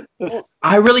that. But,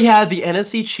 I really had the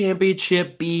NFC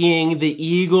Championship being the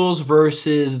Eagles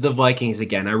versus the Vikings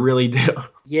again. I really do.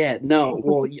 Yeah, no.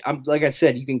 Well, like I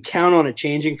said, you can count on it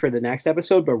changing for the next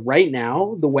episode. But right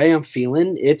now, the way I'm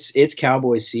feeling, it's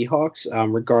Cowboys Seahawks,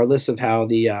 regardless of how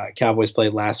the Cowboys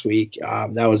played last week.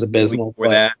 That was abysmal.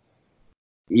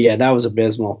 Yeah, that was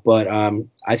abysmal. But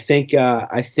I think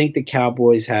the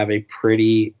Cowboys have a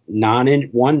pretty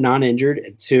non-injured,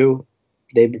 and 2,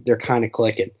 they're kind of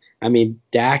clicking. I mean,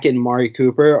 Dak and Mari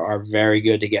Cooper are very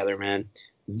good together, man.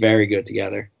 Very good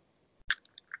together.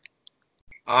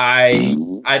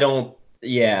 I don't.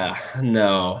 Yeah,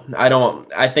 no, I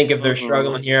don't. I think if they're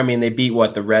struggling here, I mean, they beat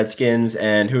the Redskins,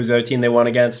 and who's the other team they won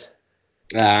against?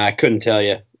 I couldn't tell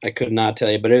you. I could not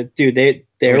tell you. But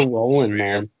they're rolling,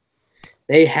 man.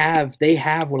 They have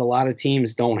what a lot of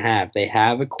teams don't have. They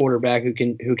have a quarterback who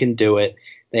can do it.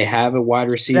 They have a wide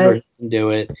receiver who can do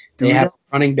it. They have a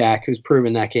running back who's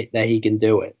proven that he can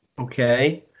do it.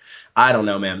 Okay, I don't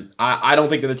know, man. I don't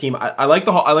think they're the team. I like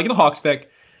the Hawks pick.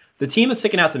 The team that's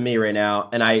sticking out to me right now,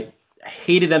 and I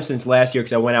hated them since last year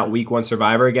because I went out week 1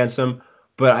 Survivor against them.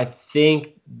 But I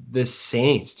think the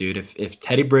Saints, dude, if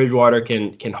Teddy Bridgewater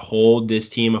can hold this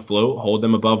team afloat, hold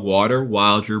them above water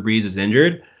while Drew Brees is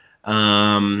injured.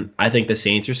 I think the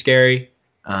Saints are scary.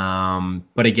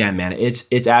 But again, man,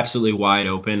 it's absolutely wide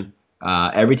open.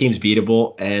 Every team's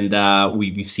beatable, and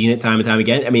we've seen it time and time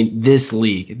again. I mean, this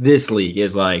league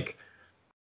is like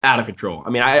out of control.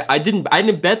 I mean, I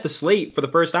didn't bet the slate for the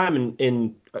first time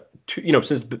in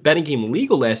since betting became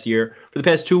legal last year for the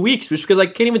past 2 weeks, just because I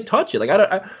can't even touch it. Like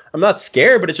I'm not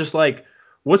scared, but it's just like,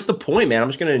 what's the point, man? I'm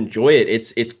just gonna enjoy it.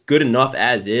 It's good enough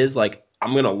as is. Like,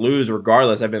 I'm going to lose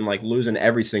regardless. I've been like losing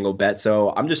every single bet.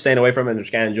 So I'm just staying away from it and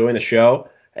just kind of enjoying the show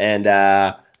and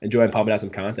enjoying pumping out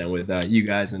some content with you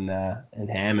guys and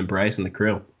Ham and Bryce and the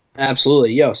crew.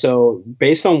 Absolutely. Yo, so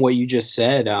based on what you just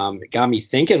said, it got me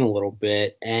thinking a little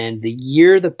bit. And the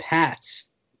year the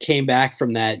Pats came back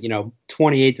from that,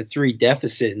 28-3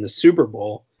 deficit in the Super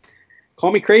Bowl,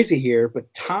 call me crazy here,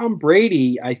 but Tom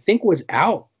Brady, I think, was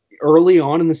out early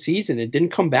on in the season. It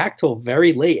didn't come back till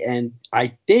very late. And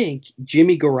I think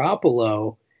Jimmy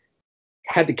Garoppolo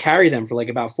had to carry them for like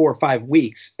about 4 or 5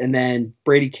 weeks. And then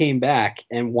Brady came back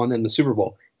and won them the Super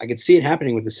Bowl. I could see it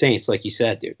happening with the Saints, like you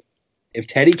said, dude. If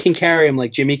Teddy can carry him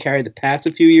like Jimmy carried the Pats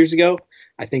a few years ago,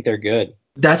 I think they're good.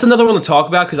 That's another one to talk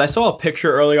about because I saw a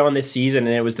picture early on this season,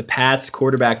 and it was the Pats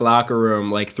quarterback locker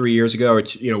room like 3 years ago,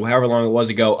 or however long it was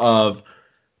ago, of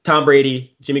Tom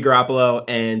Brady, Jimmy Garoppolo,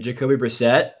 and Jacoby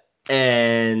Brissett.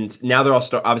 And now they're all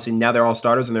obviously now they're all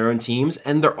starters in their own teams,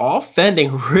 and they're all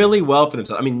fending really well for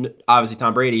themselves. I mean, obviously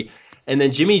Tom Brady, and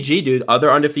then Jimmy G, dude,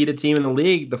 other undefeated team in the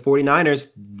league, the 49ers,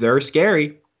 they're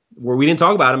scary. Where we didn't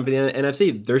talk about them in the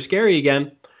NFC, they're scary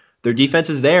again. Their defense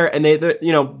is there, and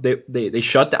they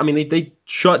shut down. I mean, they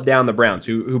shut down the Browns,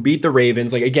 who beat the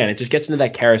Ravens. Like again, it just gets into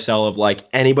that carousel of like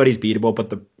anybody's beatable, but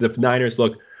the Niners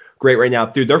look great right now,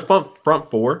 dude. Their front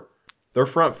four,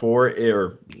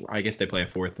 or I guess they play a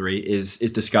 4-3, is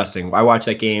disgusting. I watched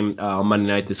that game on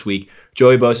Monday night this week.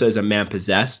 Joey Bosa is a man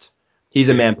possessed. He's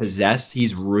a man possessed.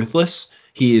 He's ruthless.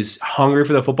 He is hungry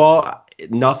for the football.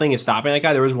 Nothing is stopping that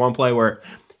guy. There was one play where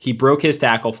he broke his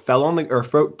tackle, fell on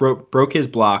broke his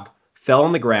block, fell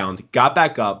on the ground, got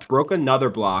back up, broke another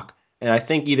block, and I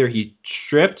think either he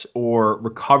tripped or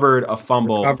recovered a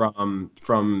fumble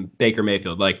from Baker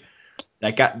Mayfield. Like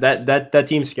that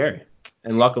team's scary.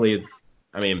 And luckily,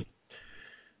 I mean,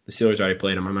 the Steelers already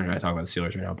played him. I'm not going to talk about the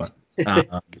Steelers right now, but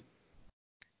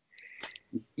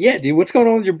yeah, dude, what's going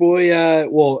on with your boy?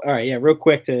 Well, all right, yeah, real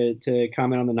quick to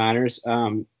comment on the Niners.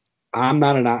 I'm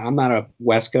not a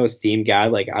West Coast team guy.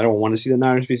 Like, I don't want to see the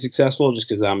Niners be successful just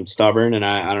because I'm stubborn and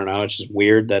I don't know. It's just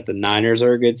weird that the Niners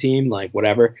are a good team. Like,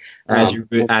 whatever. As you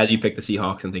pick the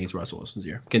Seahawks and think it's Russell Wilson's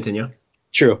year. Continue.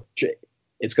 True.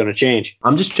 It's going to change.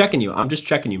 I'm just checking you,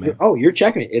 man. Oh, you're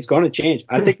checking it. It's going to change.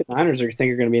 I think the Niners are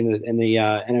going to be in the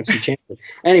NFC Championship.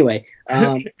 Anyway, what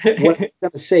I was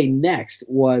going to say next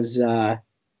was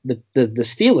the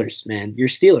Steelers, man. Your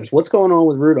Steelers. What's going on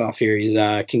with Rudolph here? He's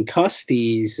concussed.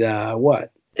 He's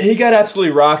what? He got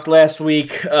absolutely rocked last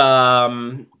week.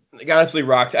 Got absolutely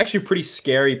rocked. Actually, a pretty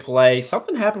scary play.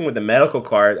 Something happened with the medical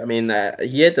card. I mean,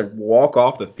 he had to walk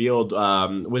off the field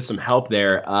with some help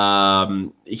there.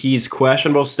 He's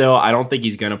questionable still. I don't think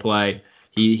he's going to play.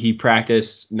 He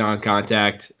practiced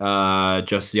non-contact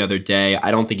just the other day.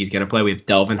 I don't think he's going to play. We have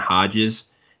Delvin Hodges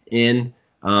in.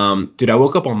 Dude, I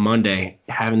woke up on Monday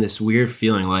having this weird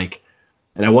feeling like,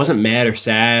 and I wasn't mad or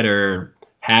sad or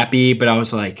happy, but I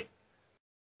was like,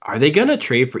 are they going to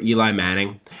trade for Eli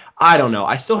Manning? I don't know.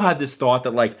 I still had this thought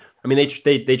that, like, I mean, they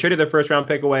traded their first round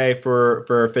pick away for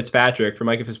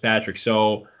Micah Fitzpatrick.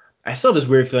 So I still have this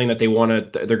weird feeling that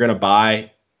they're going to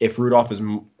buy if Rudolph is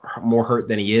more hurt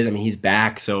than he is. I mean, he's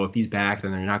back. So if he's back,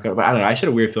 then they're not going to, but I don't know. I just had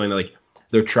a weird feeling that, like,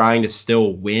 they're trying to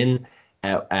still win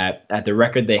at the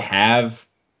record they have.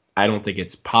 I don't think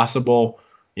it's possible.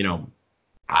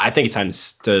 I think it's time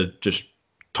to just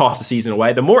toss the season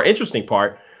away. The more interesting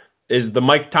part is the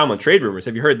Mike Tomlin trade rumors.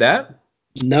 Have you heard that?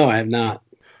 No, I have not.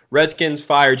 Redskins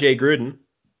fire Jay Gruden.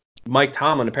 Mike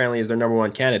Tomlin apparently is their number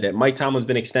one candidate. Mike Tomlin's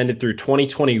been extended through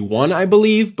 2021, I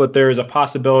believe, but there's a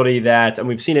possibility that, and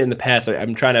we've seen it in the past.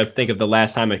 I'm trying to think of the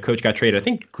last time a coach got traded. I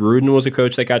think Gruden was a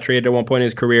coach that got traded at one point in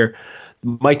his career.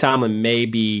 Mike Tomlin may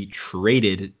be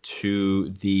traded to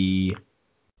the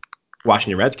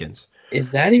Washington Redskins.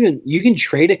 Is that even, you can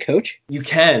trade a coach? You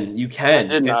can. I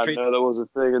did not know that was a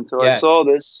thing until I saw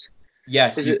this.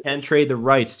 Yes, you can trade the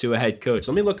rights to a head coach.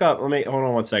 Let me look up. Hold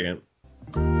on one second.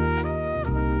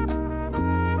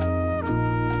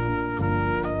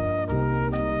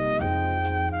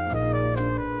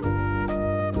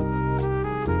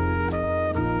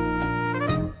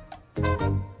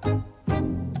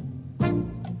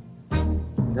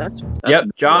 Yep,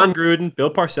 John Gruden,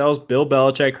 Bill Parcells, Bill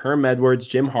Belichick, Herm Edwards,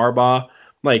 Jim Harbaugh.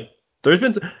 Like, there's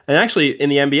been some, and actually in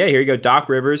the NBA, here you go, Doc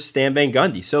Rivers, Stan Van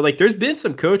Gundy. So, like, there's been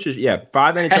some coaches. Yeah,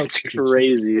 5 NHL That's coaches.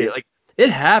 Crazy. Like, it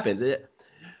happens.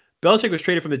 Belichick was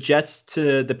traded from the Jets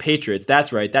to the Patriots.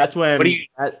 That's right. That's when.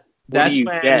 That's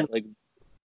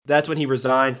when he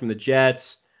resigned from the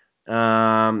Jets.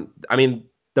 I mean,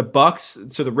 the Bucks.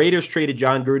 So the Raiders traded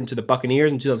John Gruden to the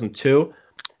Buccaneers in 2002.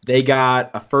 They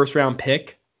got a first-round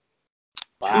pick.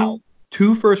 Wow.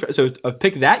 Two first. So a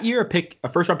pick that year, a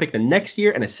first-round pick the next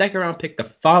year, and a second-round pick the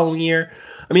following year.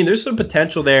 I mean, there's some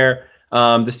potential there.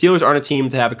 The Steelers aren't a team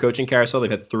to have a coaching carousel.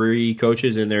 They've had 3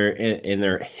 coaches in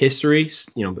their history.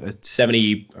 A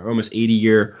 70, almost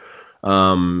 80-year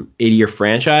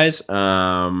franchise.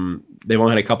 They've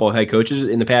only had a couple of head coaches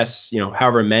in the past,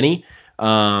 however many.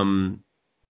 But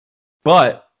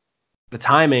the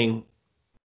timing,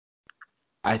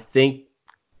 I think,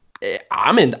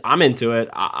 I'm into it.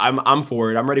 I'm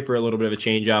for it. I'm ready for a little bit of a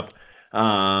change up.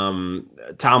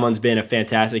 Tomlin's been a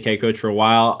fantastic head coach for a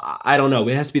while. I don't know.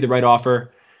 It has to be the right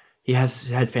offer. He has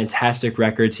had fantastic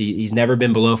records. He's never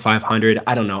been below 500.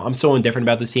 I don't know. I'm so indifferent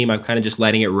about this team. I'm kind of just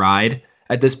letting it ride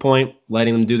at this point,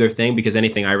 letting them do their thing, because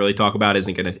anything I really talk about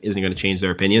isn't gonna change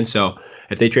their opinion. So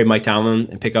if they trade Mike Tomlin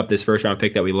and pick up this first round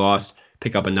pick that we lost,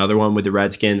 pick up another one with the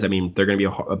Redskins, I mean, they're gonna be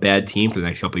a bad team for the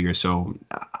next couple of years. So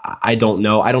I don't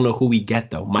know. I don't know who we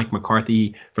get though. Mike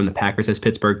McCarthy from the Packers has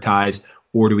Pittsburgh ties,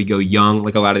 or do we go young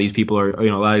like a lot of these people are?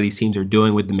 A lot of these teams are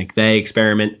doing with the McVay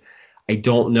experiment. I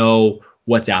don't know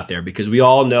what's out there, because we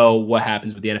all know what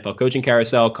happens with the NFL coaching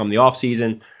carousel come the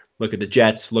offseason. Look at the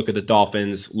Jets, look at the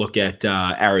Dolphins, look at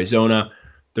Arizona.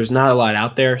 There's not a lot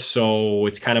out there, so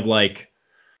it's kind of like,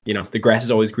 the grass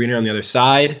is always greener on the other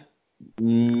side.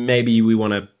 Maybe we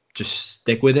want to just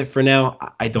stick with it for now.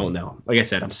 I don't know. Like I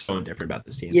said, I'm so indifferent about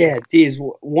this team. Yeah, Deez,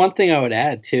 one thing I would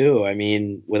add too, I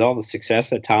mean, with all the success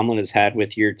that Tomlin has had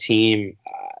with your team,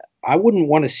 I wouldn't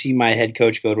want to see my head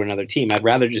coach go to another team. I'd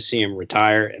rather just see him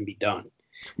retire and be done.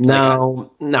 No,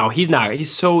 he's not.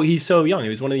 He's so young. He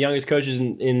was one of the youngest coaches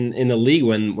in the league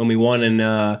when we won in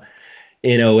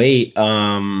 08.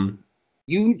 I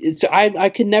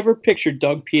could never picture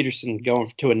Doug Peterson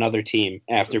going to another team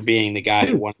after being the guy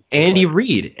who won. Andy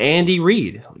Reid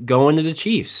going to the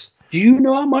Chiefs. Do you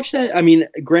know how much that? I mean,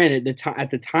 granted,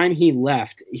 at the time he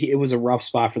left, it was a rough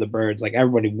spot for the Birds. Like,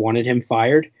 everybody wanted him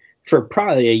fired for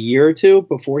probably a year or two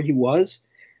before he was.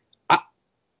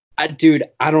 Dude,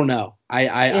 I don't know.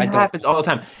 It happens all the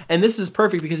time. And this is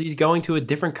perfect because he's going to a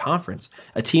different conference,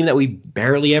 a team that we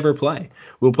barely ever play.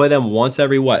 We'll play them once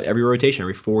every rotation,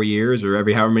 every 4 years, or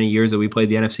every however many years that we played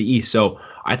the NFC East. So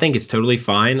I think it's totally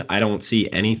fine. I don't see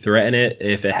any threat in it.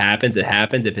 If it happens, it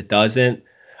happens. If it doesn't,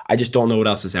 I just don't know what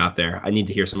else is out there. I need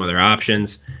to hear some other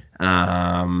options.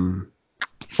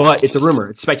 But it's a rumor.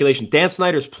 It's speculation. Dan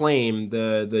Snyder's plane,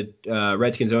 the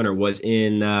Redskins owner, was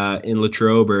in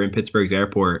Latrobe or in Pittsburgh's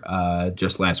airport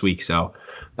just last week. So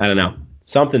I don't know.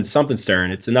 Something's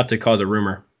stirring. It's enough to cause a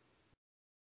rumor.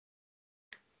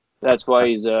 That's why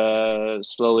he's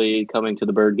slowly coming to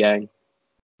the Bird Gang.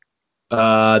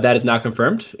 That is not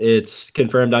confirmed. It's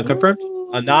confirmed, unconfirmed.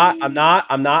 I'm not.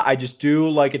 I just do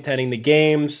like attending the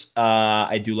games.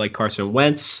 I do like Carson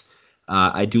Wentz.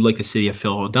 I do like the city of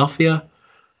Philadelphia.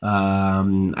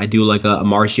 I do like a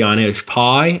Marcianish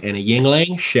pie and a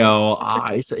Yingling. So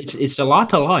it's a lot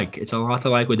to like. It's a lot to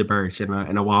like with the Birds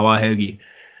and a Wawa hoagie.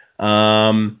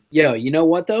 Yo, you know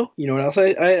what though? You know what else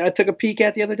I took a peek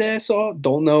at the other day? I saw.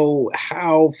 Don't know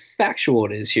how factual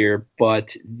it is here,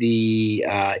 but the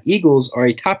Eagles are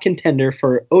a top contender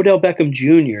for Odell Beckham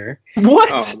Jr. What?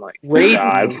 Oh my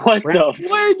God! What the?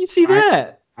 Where did you see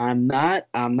that? I'm not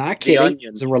kidding.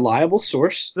 It's a reliable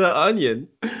source. The Onion.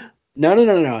 No.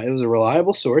 It was a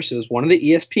reliable source. It was one of the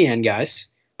ESPN guys.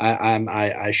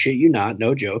 I shit you not,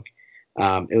 no joke.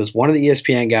 It was one of the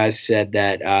ESPN guys said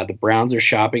that the Browns are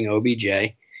shopping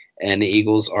OBJ, and the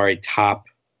Eagles are a top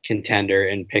contender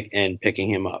in picking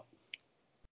him up.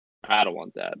 I don't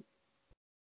want that.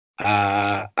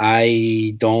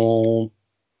 I don't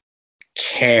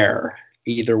care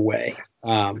either way.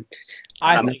 I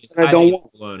think it's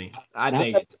baloney. I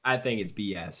think it's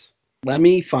BS. Let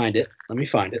me find it.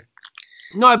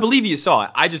 No, I believe you saw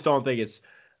it. I just don't think it's.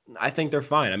 I think they're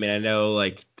fine. I mean, I know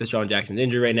like Deshaun Jackson's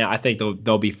injured right now. I think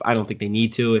they'll be. I don't think they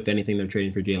need to. If anything, they're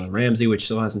trading for Jalen Ramsey, which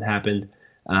still hasn't happened.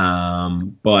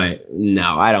 But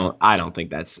no, I don't think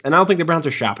that's. And I don't think the Browns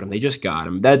are shopping him. They just got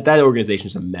him. That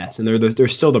organization's a mess, and they're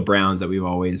still the Browns that we've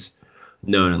always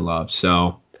known and loved.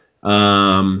 So,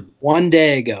 1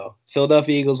 day ago,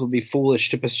 Philadelphia Eagles would be foolish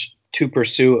to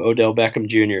pursue Odell Beckham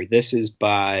Jr. This is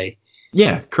by.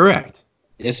 Yeah, correct.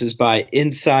 This is by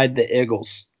Inside the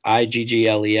Eagles.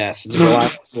 IGGLES. It's a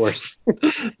reliable source.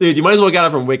 Dude, you might as well get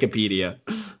it from Wikipedia.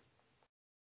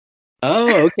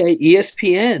 Oh, okay.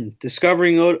 ESPN.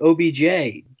 Discovering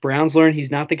OBJ. Browns learn he's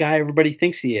not the guy everybody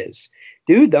thinks he is.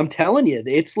 Dude, I'm telling you,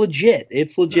 it's legit.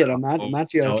 I'm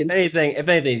not joking. No, if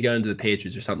anything, he's going to the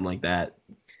Patriots or something like that.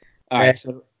 All right.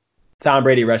 So Tom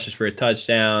Brady rushes for a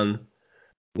touchdown,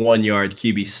 1 yard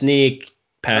QB sneak,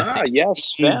 pass.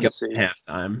 Yes, fantasy.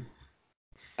 Halftime.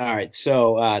 All right,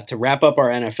 so to wrap up our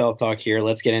NFL talk here,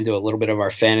 let's get into a little bit of our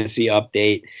fantasy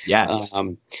update. Yes.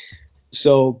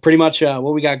 So pretty much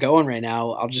what we got going right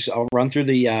now, I'll run through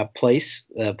the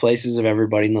places of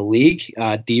everybody in the league.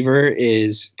 Deaver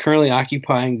is currently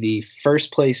occupying the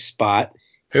first place spot.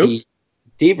 Who?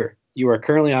 Deaver, you are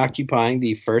currently occupying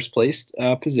the first place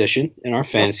position in our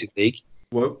fantasy league.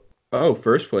 What? Oh,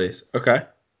 first place. Okay.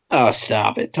 Oh,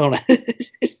 stop it! Don't.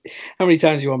 How many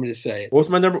times do you want me to say it? What was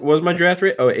my number? What was my draft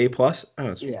rate? Oh, A+. Oh,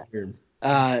 that's yeah. weird.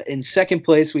 In second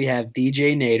place, we have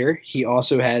DJ Nader. He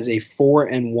also has a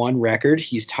 4-1 record.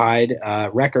 He's tied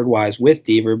record-wise with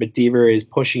Deaver, but Deaver is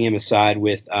pushing him aside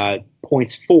with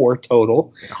points 4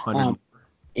 total.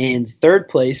 In third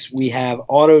place, we have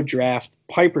Auto Draft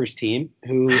Piper's team,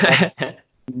 who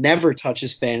never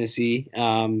touches fantasy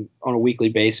on a weekly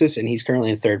basis, and he's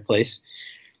currently in third place.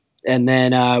 And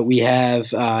then we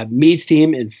have Mead's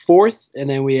team in fourth, and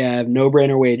then we have No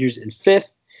Brainer Wagers in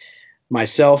fifth.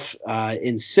 Myself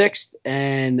in sixth,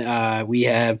 and we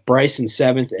have Bryce in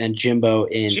seventh, and Jimbo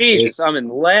in Jesus, eighth. I'm in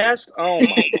last. Oh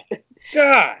my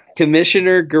God!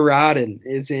 Commissioner Garodin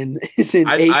is in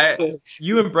eighth place.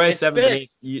 You and Bryce seventh and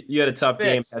eighth. You had a tough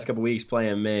game past couple weeks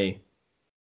playing me.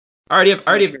 I already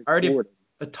have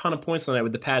a ton of points on that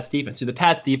with the Pats defense. So the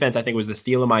Pats defense, I think, was the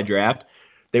steal of my draft.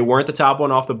 They weren't the top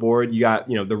one off the board. You got,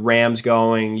 the Rams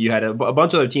going. You had a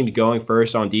bunch of other teams going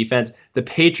first on defense. The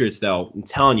Patriots, though, I'm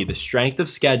telling you, the strength of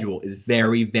schedule is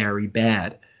very, very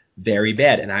bad. Very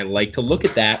bad. And I like to look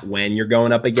at that when you're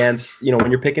going up against, when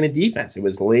you're picking a defense. It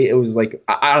was late. It was like,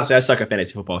 honestly, I suck at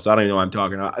fantasy football, so I don't even know what I'm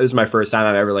talking about. This is my first time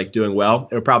I'm ever doing well.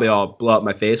 It'll probably all blow up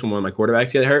my face when one of my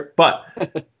quarterbacks get hurt. But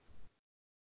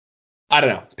I don't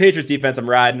know. Patriots defense, I'm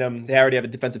riding them. They already have a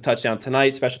defensive touchdown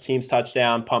tonight. Special teams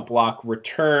touchdown, punt block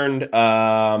returned.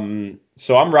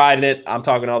 So I'm riding it. I'm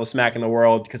talking all the smack in the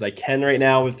world because I can right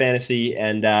now with fantasy,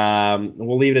 and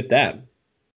we'll leave it at that.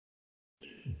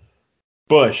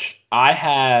 Bush, I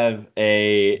have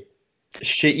a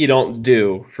shit you don't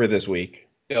do for this week.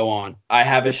 Go on. I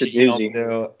have a shit you don't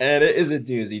do, and it is a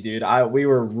doozy, dude. We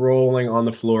were rolling on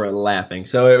the floor and laughing.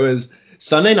 So it was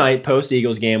Sunday night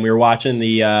post-Eagles game. We were watching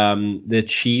the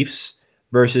Chiefs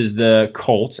versus the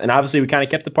Colts, and obviously we kind of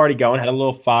kept the party going, had a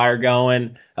little fire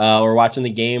going. We're watching the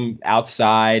game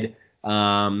outside,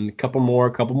 couple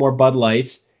more Bud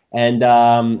Lights, and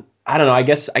I don't know. I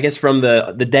guess from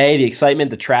the day, the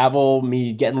excitement, the travel,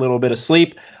 me getting a little bit of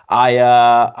sleep,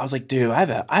 I was like, dude, I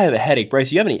have a headache.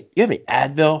 Bryce, you have any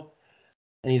Advil?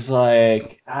 And he's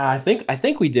like, I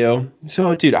think we do.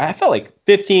 So, dude, I felt like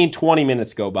 15, 20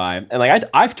 minutes go by. And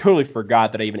I've totally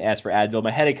forgot that I even asked for Advil.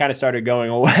 My headache kind of started going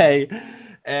away.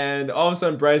 And all of a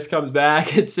sudden, Bryce comes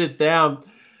back and sits down.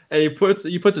 And he puts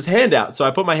his hand out. So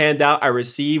I put my hand out. I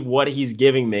receive what he's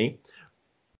giving me.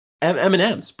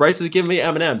 M&M's. Bryce is giving me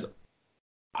M&M's.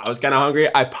 I was kind of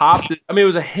hungry. I popped it. I mean, it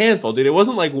was a handful, dude. It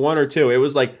wasn't like one or two. It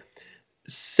was like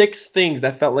 6 things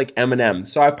that felt like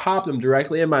M&M's. So I popped them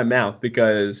directly in my mouth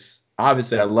because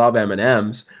obviously I love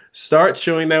M&M's. Start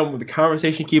chewing them. The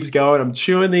conversation keeps going. I'm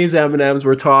chewing these M&M's.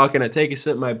 We're talking. I take a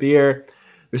sip of my beer.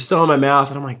 They're still in my mouth.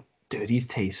 And I'm like, dude, these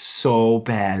taste so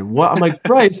bad. What? I'm like,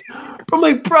 Bryce,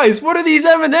 what are these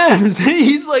M&M's?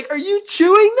 He's like, are you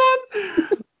chewing them?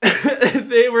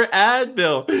 They were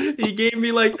Advil. He gave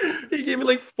me like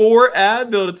 4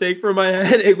 Advil to take for my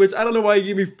headache, which I don't know why he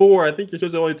gave me 4. I think you're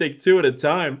supposed to only take 2 at a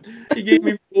time. He gave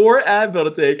me 4 Advil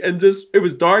to take, and it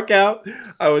was dark out.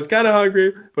 I was kind of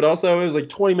hungry, but also it was like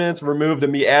 20 minutes removed of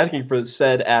me asking for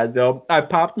said Advil. I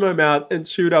popped in my mouth and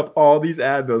chewed up all these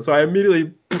Advils. So I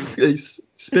immediately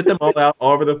spit them all out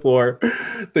all over the floor.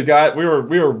 The guy, we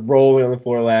were rolling on the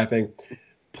floor laughing.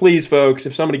 Please, folks,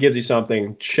 if somebody gives you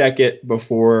something, check it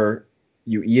before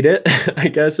you eat it. I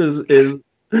guess is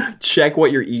check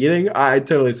what you're eating. I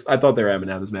thought they were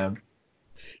M&M's, man.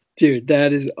 Dude,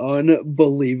 that is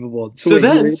unbelievable. So you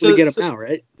were able to get them out,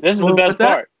 right? This is the best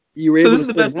part. You were able this is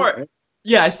to the best part. Out, right?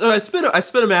 Yeah, so I spit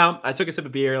them out. I took a sip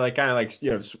of beer,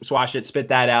 swash it, spit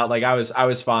that out. I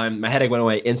was fine. My headache went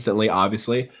away instantly,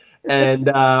 obviously. And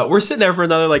we're sitting there for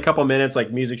another couple minutes,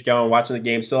 music's going, watching the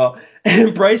game still,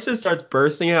 and Bryce just starts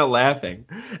bursting out laughing,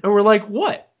 and we're like,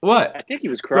 "What? I think he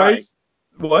was crying. Bryce,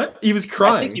 what? He was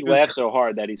crying. I think he laughed so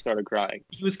hard that he started crying.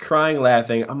 He was crying,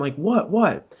 laughing. I'm like,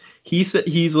 "What?"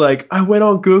 He's like, "I went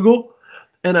on Google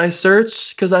and I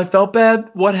searched because I felt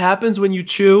bad. What happens when you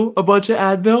chew a bunch of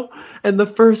Advil?" And the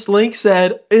first link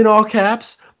said, in all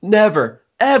caps, "Never,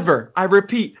 ever, I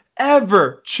repeat,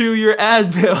 ever chew your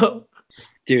Advil."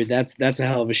 Dude, that's a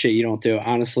hell of a shit you don't do.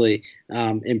 Honestly,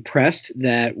 impressed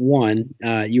that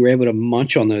you were able to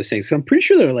munch on those things. So I'm pretty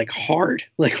sure they're hard.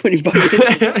 When you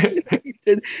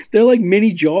bite they're like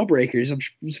mini jawbreakers.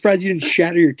 I'm surprised you didn't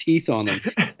shatter your teeth on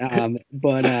them.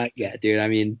 But yeah, dude. I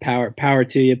mean, power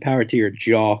to you, power to your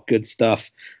jaw. Good stuff.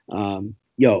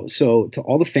 So to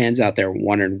all the fans out there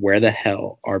wondering where the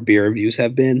hell our beer reviews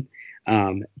have been,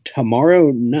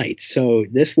 tomorrow night. So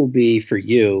this will be for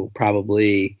you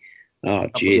probably Oh,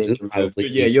 Jesus.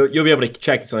 Yeah, you'll be able to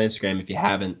check this on Instagram if you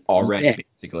haven't already,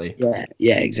 basically.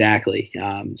 Yeah, exactly.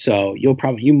 So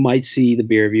you might see the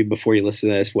beer review before you listen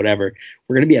to this, whatever.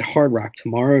 We're going to be at Hard Rock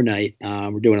tomorrow night.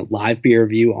 We're doing a live beer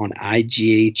review on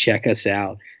IG. Check us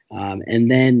out.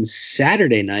 And then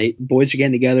Saturday night, boys are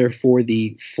getting together for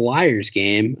the Flyers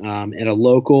game at a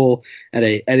local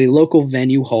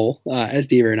venue hole, as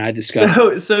Deaver and I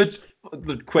discussed. So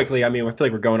quickly, I mean, I feel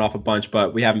like we're going off a bunch,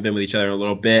 but we haven't been with each other in a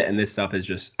little bit, and this stuff is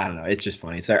just, I don't know, it's just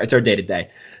funny. It's our day to day.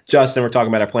 Justin, we're talking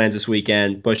about our plans this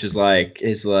weekend. Bush is like,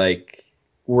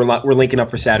 we're linking up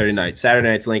for Saturday night. Saturday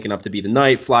night's linking up to be the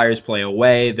night. Flyers play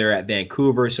away. They're at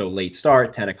Vancouver, so late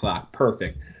start, 10 o'clock,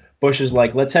 perfect. Bush is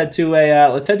like, let's head to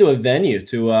a venue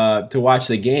to watch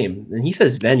the game, and he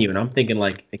says venue, and I'm thinking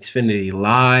like Xfinity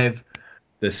Live,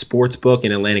 the sports book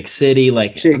in Atlantic City,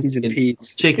 like Chickies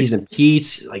and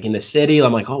Pete's, like in the city.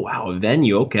 I'm like, oh wow, a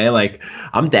venue, okay, like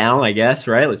I'm down, I guess,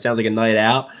 right? It sounds like a night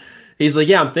out. He's like,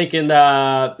 yeah, I'm thinking,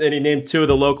 and he named two of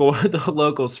the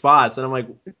local spots, and I'm like,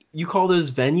 you call those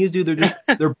venues, dude?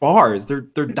 They're bars, they're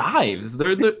dives,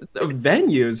 they're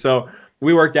venues. So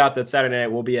we worked out that Saturday night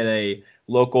we'll be at a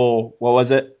local, what was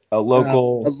it? A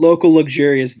local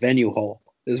luxurious venue hole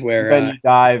is where venue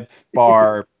dive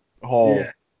bar hole.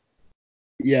 Yeah.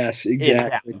 Yes,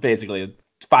 exactly. Yeah, basically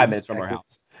 5 minutes from our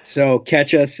house. So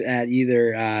catch us at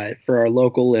either, for our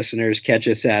local listeners, catch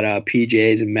us at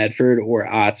PJ's in Medford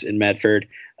or Ott's in Medford,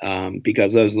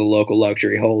 because those are the local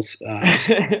luxury holes.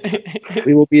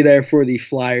 We will be there for the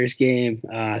Flyers game.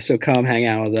 So come hang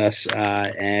out with us,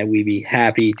 and we'd be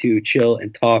happy to chill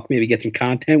and talk, maybe get some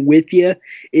content with you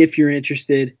if you're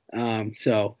interested.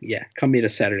 So, yeah, come meet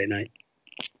us Saturday night.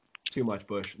 Too much,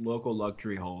 Bush. Local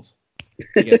luxury holes.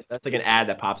 That's like an ad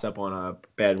that pops up on a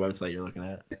bad website you're looking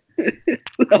at.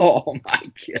 Oh my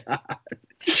god!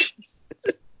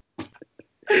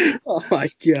 Oh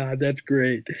my god, that's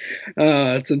great.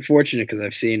 It's unfortunate because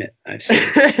I've seen it.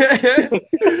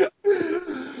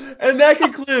 And that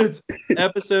concludes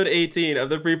episode 18 of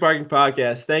the Free Parking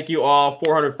Podcast. Thank you all.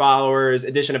 400 followers,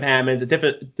 addition of Hammonds,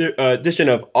 addition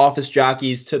of Office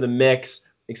Jockeys to the mix.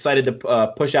 Excited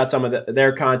to push out some of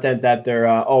their content that they're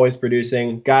always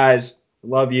producing. Guys,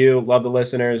 love you. Love the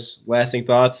listeners. Lasting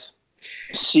thoughts?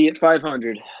 See you at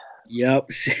 500.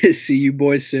 Yep. See you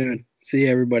boys soon. See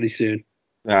everybody soon.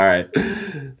 All right.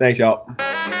 Thanks, y'all.